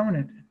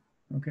component.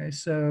 Okay,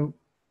 so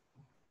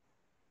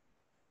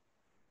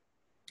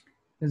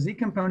the z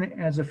component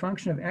as a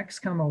function of x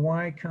comma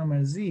y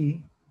comma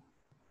z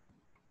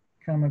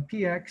comma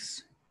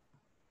px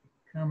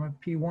comma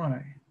py.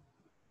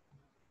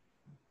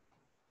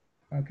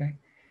 Okay,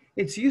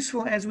 it's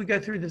useful as we go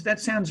through this. That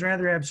sounds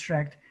rather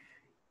abstract.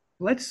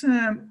 Let's,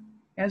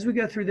 as we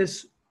go through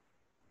this,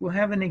 we'll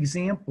have an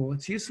example.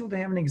 It's useful to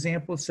have an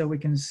example so we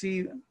can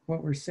see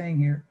what we're saying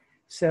here.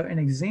 So an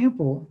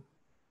example,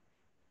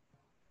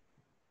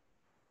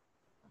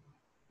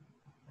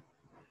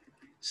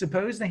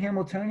 suppose the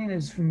Hamiltonian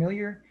is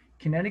familiar,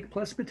 kinetic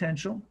plus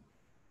potential.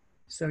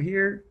 So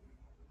here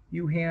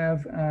you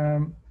have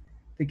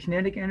the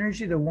kinetic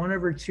energy, the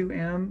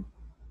 1/2m,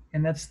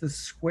 and that's the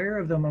square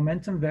of the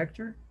momentum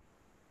vector.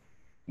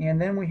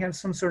 And then we have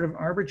some sort of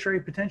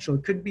arbitrary potential.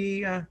 It could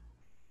be a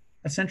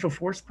central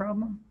force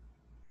problem.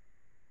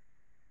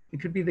 It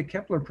could be the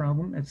Kepler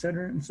problem, et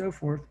cetera, and so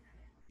forth.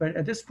 But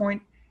at this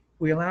point,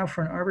 we allow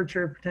for an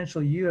arbitrary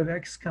potential u of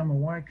x comma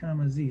y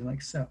comma z,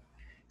 like so.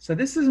 So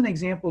this is an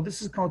example.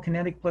 This is called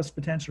kinetic plus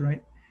potential,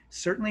 right?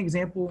 Certainly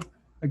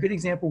a good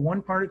example,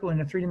 one particle in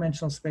a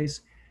three-dimensional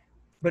space.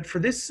 But for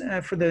this,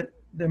 for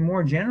the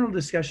more general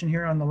discussion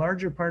here on the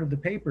larger part of the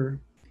paper,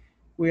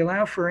 we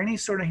allow for any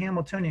sort of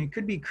Hamiltonian. It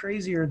could be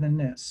crazier than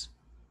this,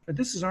 but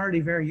this is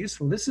already very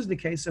useful. This is the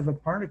case of a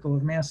particle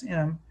of mass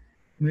m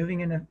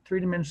moving in a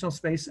three-dimensional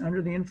space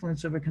under the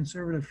influence of a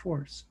conservative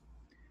force.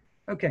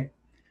 Okay,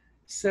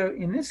 so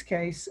in this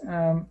case,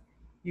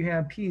 you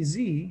have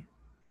pz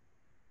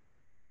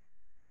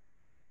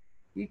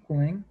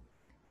equaling,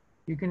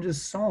 you can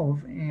just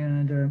solve,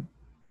 and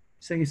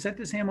so you set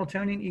this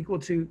Hamiltonian equal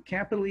to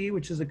capital E,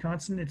 which is a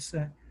constant. It's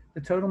the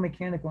total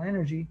mechanical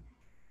energy,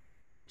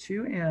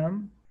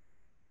 2m.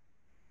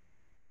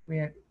 We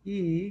have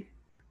E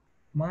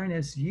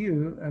minus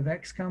u of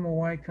x comma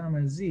y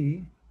comma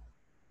z.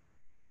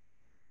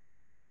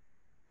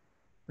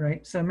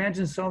 Right? So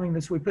imagine solving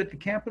this. We put the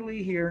capital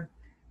E here.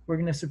 We're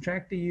going to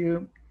subtract the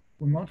u.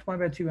 We multiply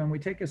by 2m. We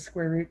take a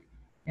square root.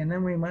 And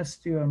then we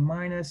must do a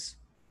minus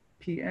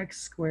px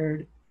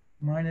squared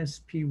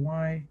minus py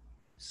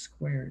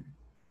squared.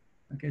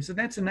 Okay, so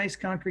that's a nice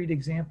concrete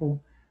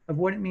example of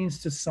what it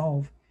means to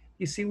solve.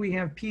 You see we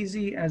have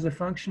pz as a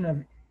function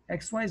of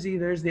xyz.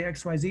 There's the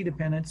xyz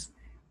dependence.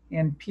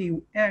 And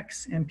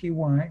px and py.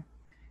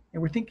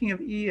 And we're thinking of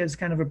E as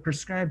kind of a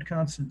prescribed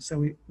constant. So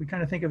we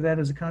kind of think of that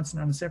as a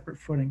constant on a separate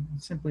footing.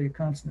 It's simply a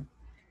constant.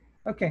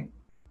 Okay.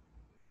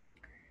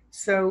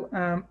 So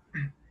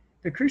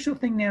the crucial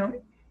thing now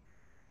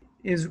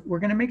is we're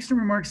going to make some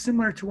remarks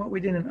similar to what we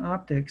did in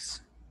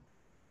optics.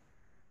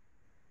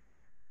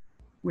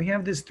 We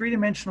have this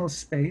three-dimensional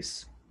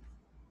space.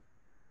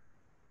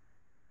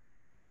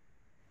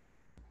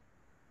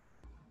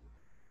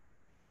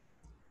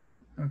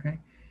 Okay.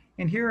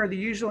 And here are the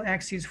usual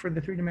axes for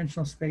the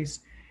three-dimensional space.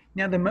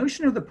 Now, the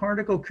motion of the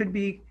particle could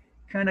be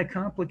kind of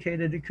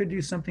complicated. It could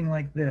do something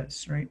like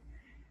this, right?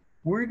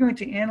 We're going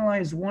to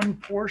analyze one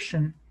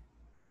portion.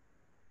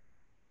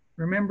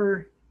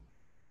 Remember,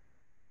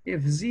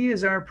 if z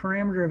is our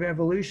parameter of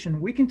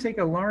evolution, we can take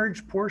a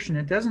large portion.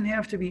 It doesn't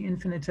have to be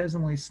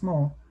infinitesimally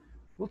small.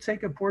 We'll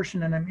take a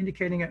portion, and I'm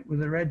indicating it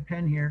with a red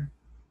pen here.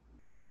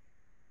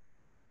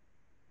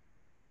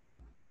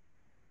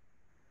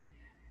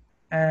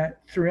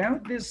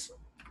 Throughout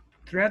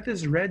throughout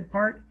this red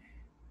part,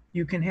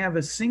 you can have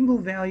a single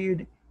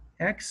valued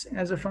x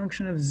as a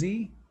function of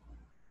z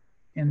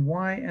and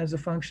y as a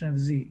function of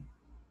z.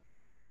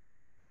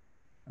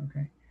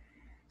 Okay,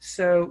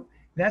 so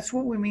that's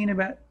what we mean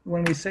about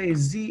when we say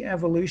z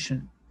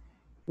evolution.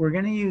 We're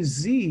going to use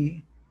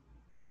z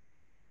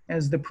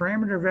as the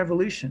parameter of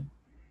evolution.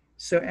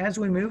 So as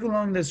we move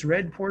along this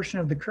red portion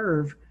of the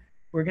curve,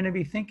 we're going to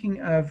be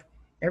thinking of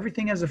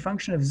everything as a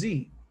function of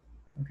z.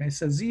 Okay,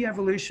 so z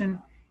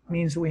evolution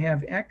means we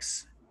have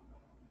x.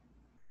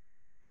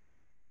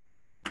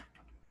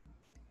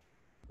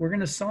 We're going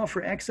to solve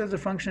for x as a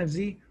function of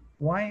z,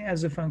 y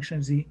as a function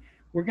of z.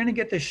 We're going to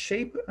get the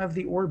shape of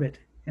the orbit.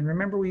 And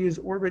remember, we use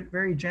orbit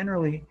very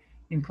generally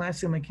in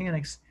classical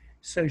mechanics.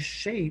 So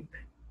shape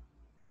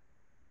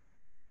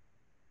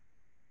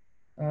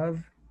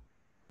of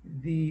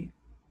the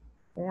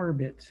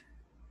orbit.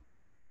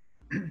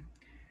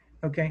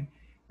 Okay,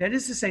 that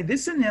is to say,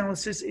 this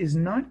analysis is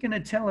not going to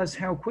tell us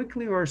how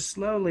quickly or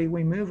slowly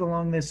we move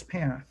along this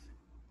path.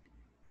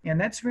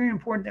 And that's very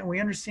important that we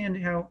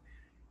understand how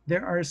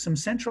there are some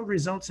central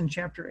results in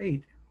chapter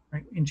 8.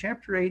 Right? In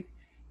chapter 8,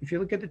 if you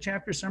look at the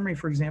chapter summary,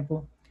 for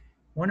example,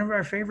 one of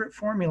our favorite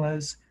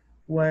formulas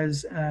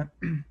was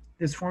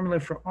this formula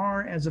for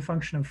r as a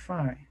function of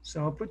phi.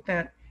 So I'll put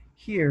that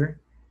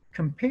here.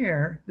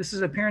 Compare, this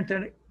is a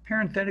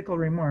parenthetical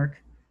remark,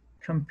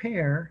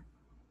 compare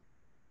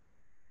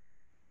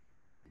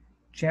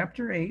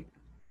chapter 8,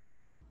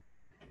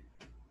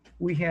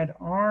 we had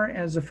r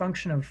as a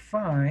function of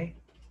phi.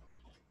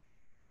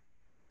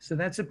 So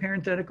that's a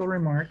parenthetical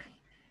remark.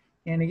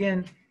 And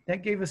again,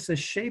 that gave us the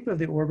shape of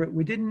the orbit.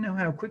 We didn't know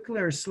how quickly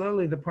or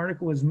slowly the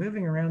particle was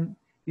moving around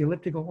the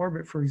elliptical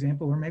orbit, for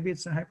example, or maybe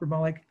it's a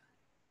hyperbolic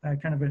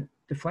kind of a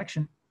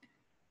deflection.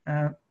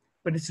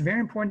 But it's very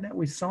important that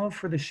we solve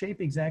for the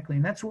shape exactly.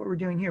 And that's what we're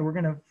doing here. We're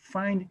going to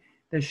find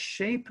the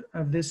shape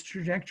of this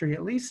trajectory,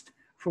 at least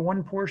for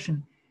one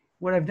portion.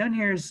 What I've done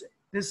here is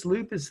this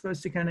loop is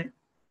supposed to kind of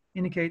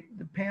indicate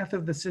the path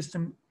of the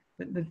system.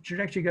 The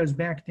trajectory goes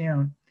back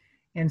down.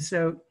 And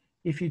so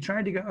if you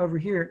tried to go over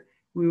here,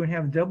 we would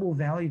have double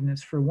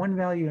valuedness. For one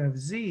value of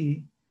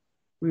z,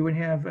 we would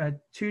have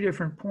 2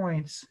 different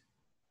points.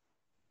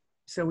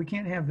 So we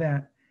can't have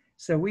that.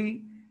 So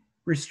we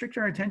restrict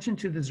our attention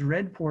to this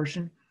red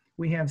portion.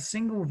 We have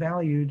single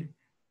valued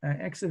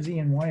x of z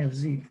and y of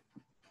z.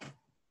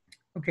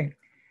 Okay,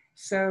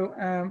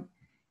 so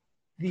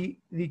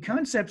the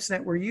concepts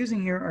that we're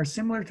using here are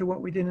similar to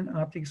what we did in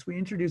optics. We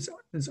introduced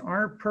this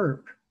r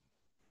perp.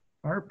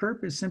 R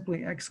perp is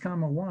simply x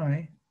comma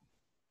y.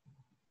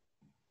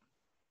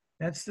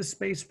 That's the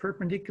space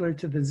perpendicular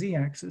to the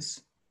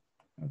z-axis.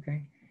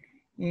 Okay,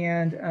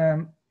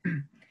 and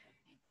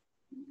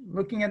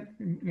looking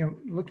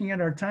at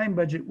our time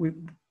budget,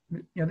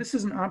 this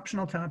is an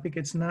optional topic.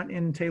 It's not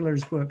in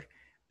Taylor's book,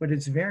 but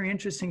it's very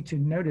interesting to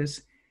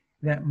notice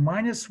that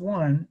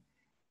 -1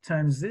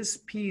 times this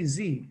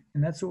pz,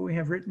 and that's what we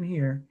have written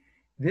here.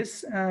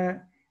 This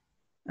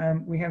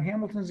we have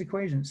Hamilton's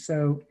equation.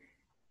 So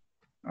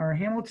our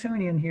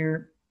Hamiltonian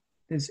here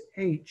is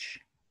h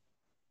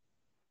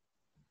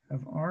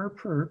of r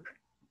perp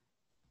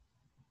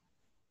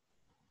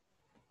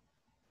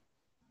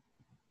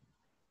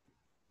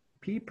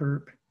p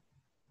perp.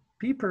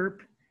 P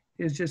perp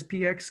is just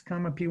px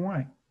comma py.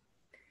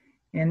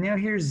 And now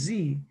here's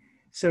z.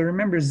 So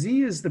remember,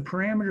 z is the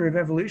parameter of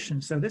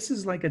evolution. So this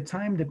is like a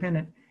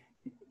time-dependent,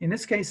 in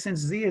this case, since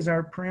z is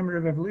our parameter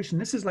of evolution,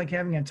 this is like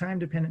having a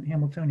time-dependent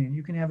Hamiltonian.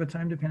 You can have a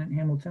time-dependent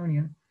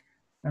Hamiltonian,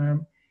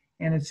 and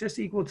it's just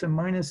equal to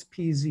minus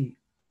pz,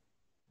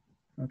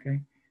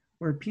 okay?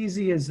 Where pz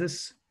is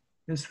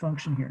this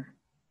function here.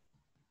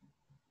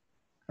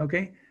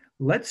 Okay,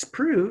 let's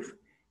prove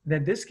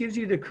that this gives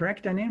you the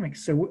correct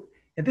dynamics. So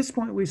at this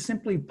point, we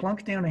simply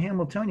plunk down a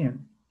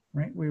Hamiltonian,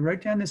 right? We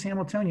write down this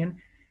Hamiltonian.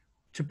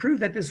 To prove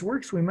that this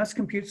works, we must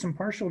compute some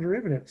partial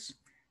derivatives,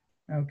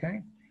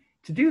 okay?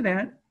 To do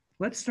that,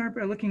 let's start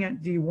by looking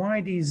at dy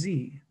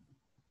dz,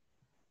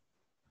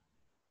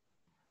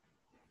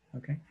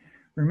 okay?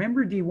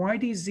 Remember, dy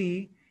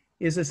dz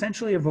is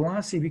essentially a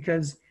velocity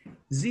because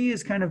z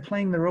is kind of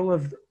playing the role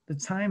of the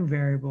time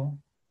variable,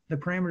 the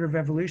parameter of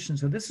evolution.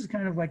 So this is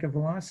kind of like a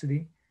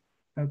velocity,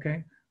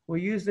 okay?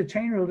 We'll use the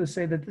chain rule to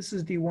say that this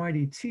is dy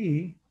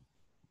dt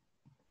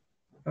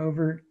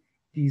over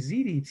dz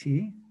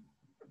dt,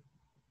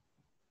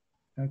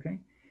 okay?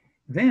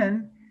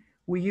 Then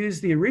we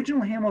use the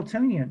original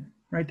Hamiltonian,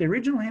 right? The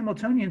original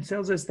Hamiltonian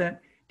tells us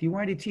that dy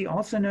dt,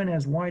 also known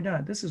as y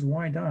dot, this is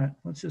y dot,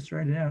 let's just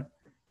write it out,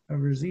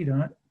 over z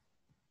dot.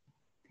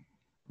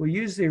 We'll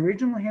use the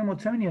original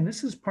Hamiltonian,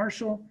 this is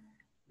partial,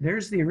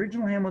 there's the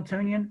original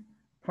Hamiltonian,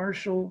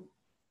 partial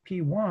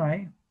py,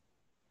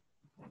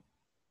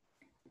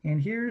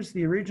 and here's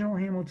the original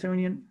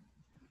Hamiltonian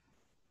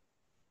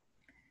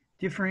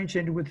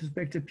differentiated with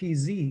respect to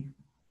pz,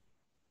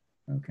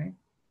 okay?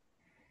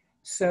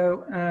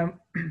 So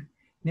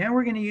now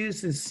we're going to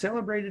use this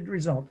celebrated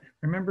result.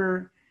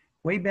 Remember,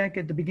 way back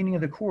at the beginning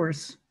of the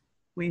course,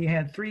 we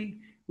had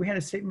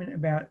a statement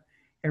about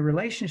a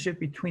relationship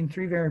between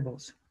 3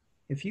 variables.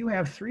 if you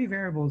have three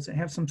variables that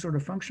have some sort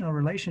of functional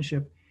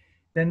relationship,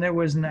 then there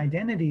was an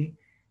identity,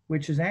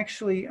 which is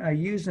actually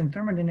used in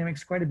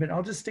thermodynamics quite a bit.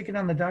 I'll just stick it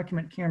on the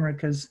document camera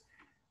because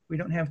we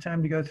don't have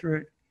time to go through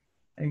it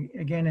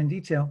again in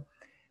detail.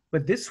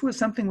 But this was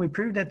something we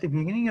proved at the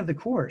beginning of the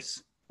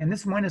course. And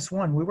this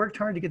 -1, we worked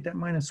hard to get that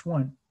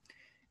 -1.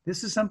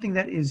 This is something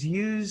that is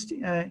used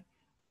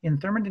in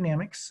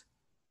thermodynamics,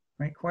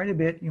 right? Quite a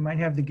bit. You might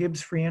have the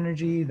Gibbs free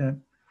energy, the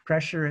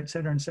pressure, et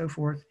cetera, and so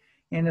forth.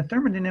 And in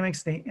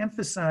thermodynamics, they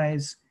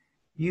emphasize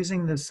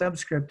using the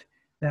subscript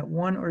that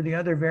one or the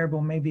other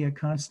variable may be a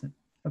constant.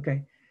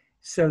 Okay,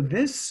 so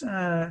this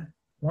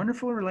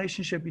wonderful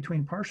relationship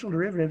between partial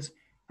derivatives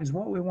is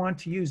what we want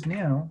to use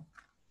now.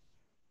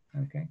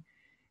 Okay,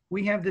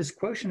 we have this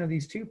quotient of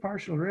these two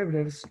partial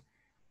derivatives,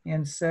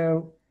 and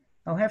so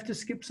I'll have to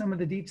skip some of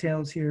the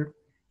details here,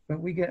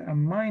 but we get a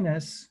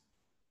minus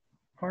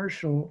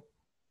partial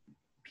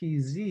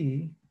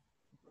pz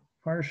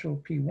partial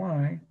py.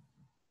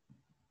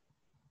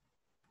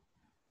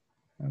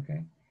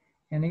 Okay,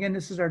 and again,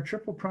 this is our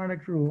triple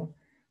product rule.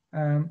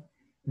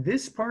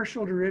 This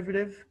partial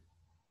derivative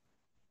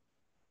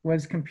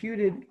was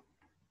computed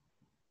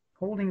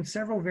holding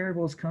several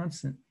variables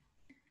constant.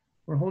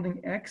 We're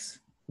holding x,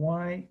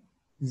 y,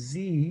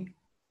 z,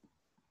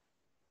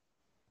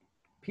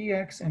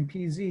 px, and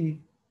pz.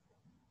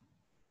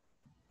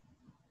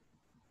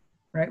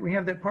 Right? We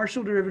have that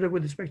partial derivative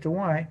with respect to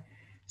y.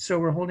 So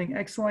we're holding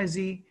x, y,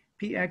 z,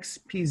 px,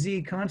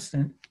 pz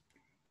constant.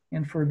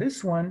 And for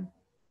this one,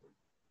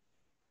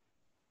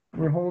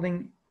 we're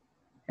holding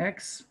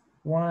x,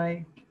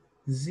 y,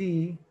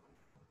 z,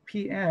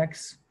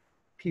 px,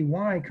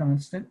 py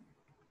constant.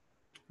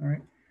 All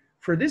right.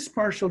 For this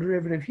partial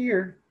derivative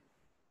here,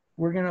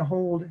 we're going to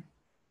hold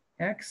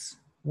x,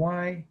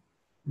 y,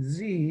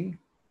 z,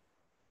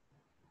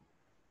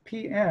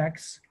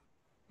 px,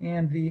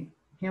 and the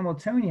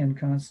Hamiltonian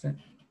constant.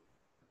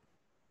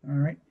 All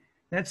right.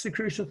 That's the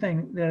crucial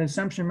thing, that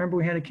assumption. Remember,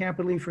 we had a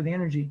capital E for the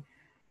energy.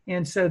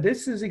 And so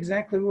this is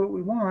exactly what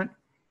we want.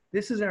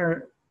 This is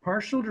our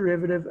partial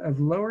derivative of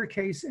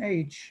lowercase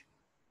h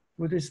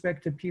with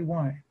respect to py.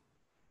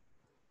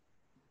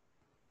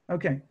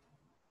 Okay.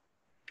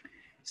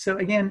 So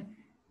again,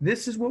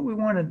 this is what we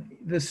wanted.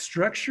 The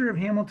structure of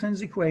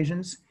Hamilton's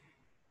equations.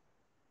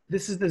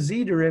 This is the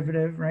z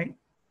derivative, right?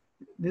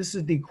 This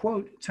is the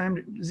quote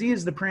time. Z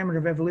is the parameter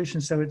of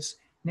evolution, so it's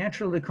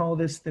natural to call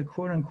this the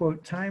quote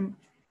unquote time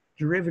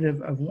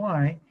derivative of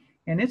y,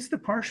 and it's the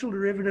partial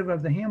derivative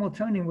of the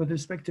Hamiltonian with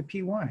respect to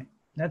py.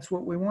 That's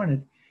what we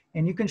wanted.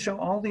 And you can show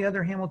all the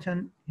other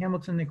Hamilton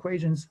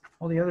equations,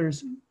 all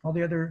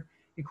the other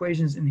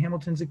equations in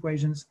Hamilton's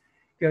equations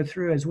go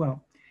through as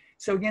well.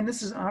 So again,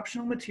 this is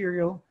optional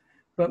material,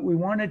 but we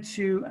wanted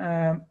to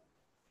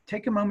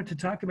take a moment to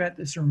talk about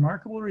this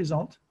remarkable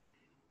result.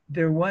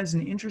 There was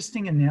an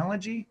interesting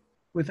analogy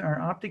with our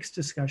optics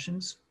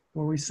discussions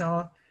where we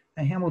saw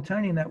a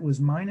Hamiltonian that was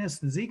minus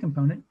the z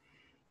component.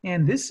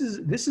 And this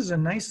is a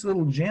nice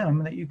little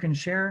gem that you can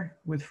share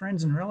with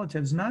friends and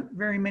relatives. Not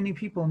very many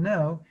people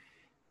know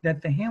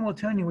that the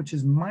Hamiltonian, which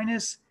is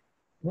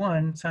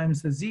 -1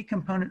 times the z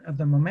component of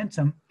the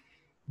momentum,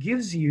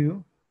 gives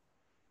you,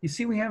 you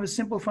see we have a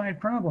simplified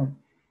problem.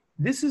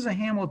 This is a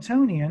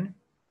Hamiltonian,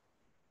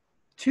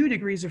 2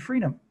 degrees of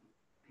freedom.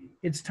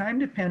 It's time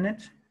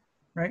dependent,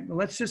 right? But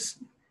let's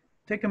just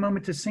take a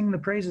moment to sing the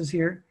praises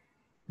here.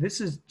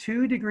 This is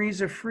 2 degrees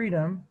of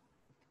freedom,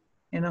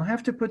 and I'll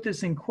have to put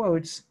this in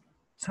quotes,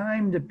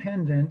 time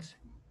dependent.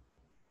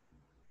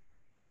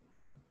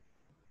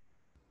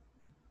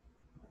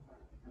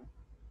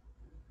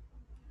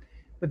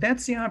 But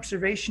that's the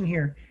observation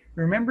here.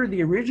 Remember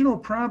the original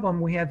problem,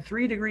 we had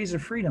 3 degrees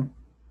of freedom.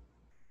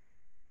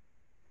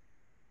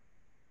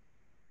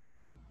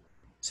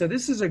 So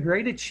this is a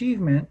great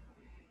achievement.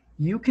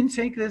 You can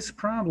take this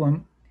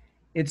problem,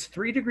 it's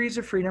 3 degrees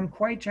of freedom,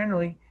 quite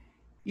generally,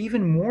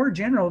 even more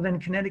general than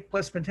kinetic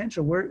plus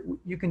potential, where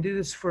you can do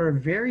this for a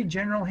very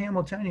general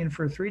Hamiltonian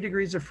for 3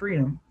 degrees of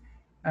freedom.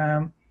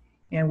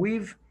 And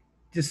we've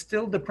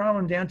distilled the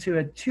problem down to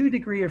a 2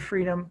 degree of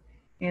freedom,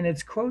 and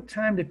it's quote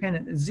time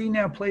dependent. Z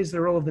now plays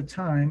the role of the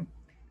time,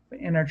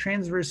 and our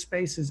transverse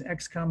space is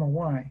x comma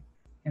y.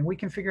 And we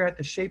can figure out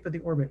the shape of the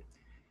orbit.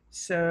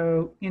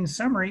 So in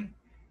summary,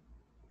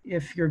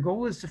 if your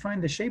goal is to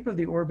find the shape of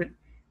the orbit,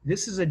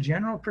 this is a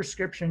general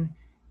prescription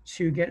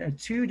to get a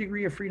 2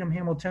 degree of freedom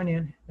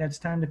Hamiltonian that's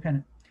time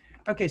dependent.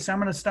 Okay, so I'm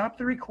going to stop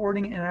the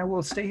recording and I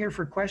will stay here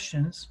for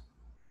questions.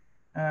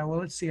 Well,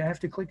 let's see, I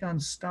have to click on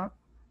stop.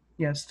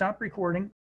 Yeah, stop recording.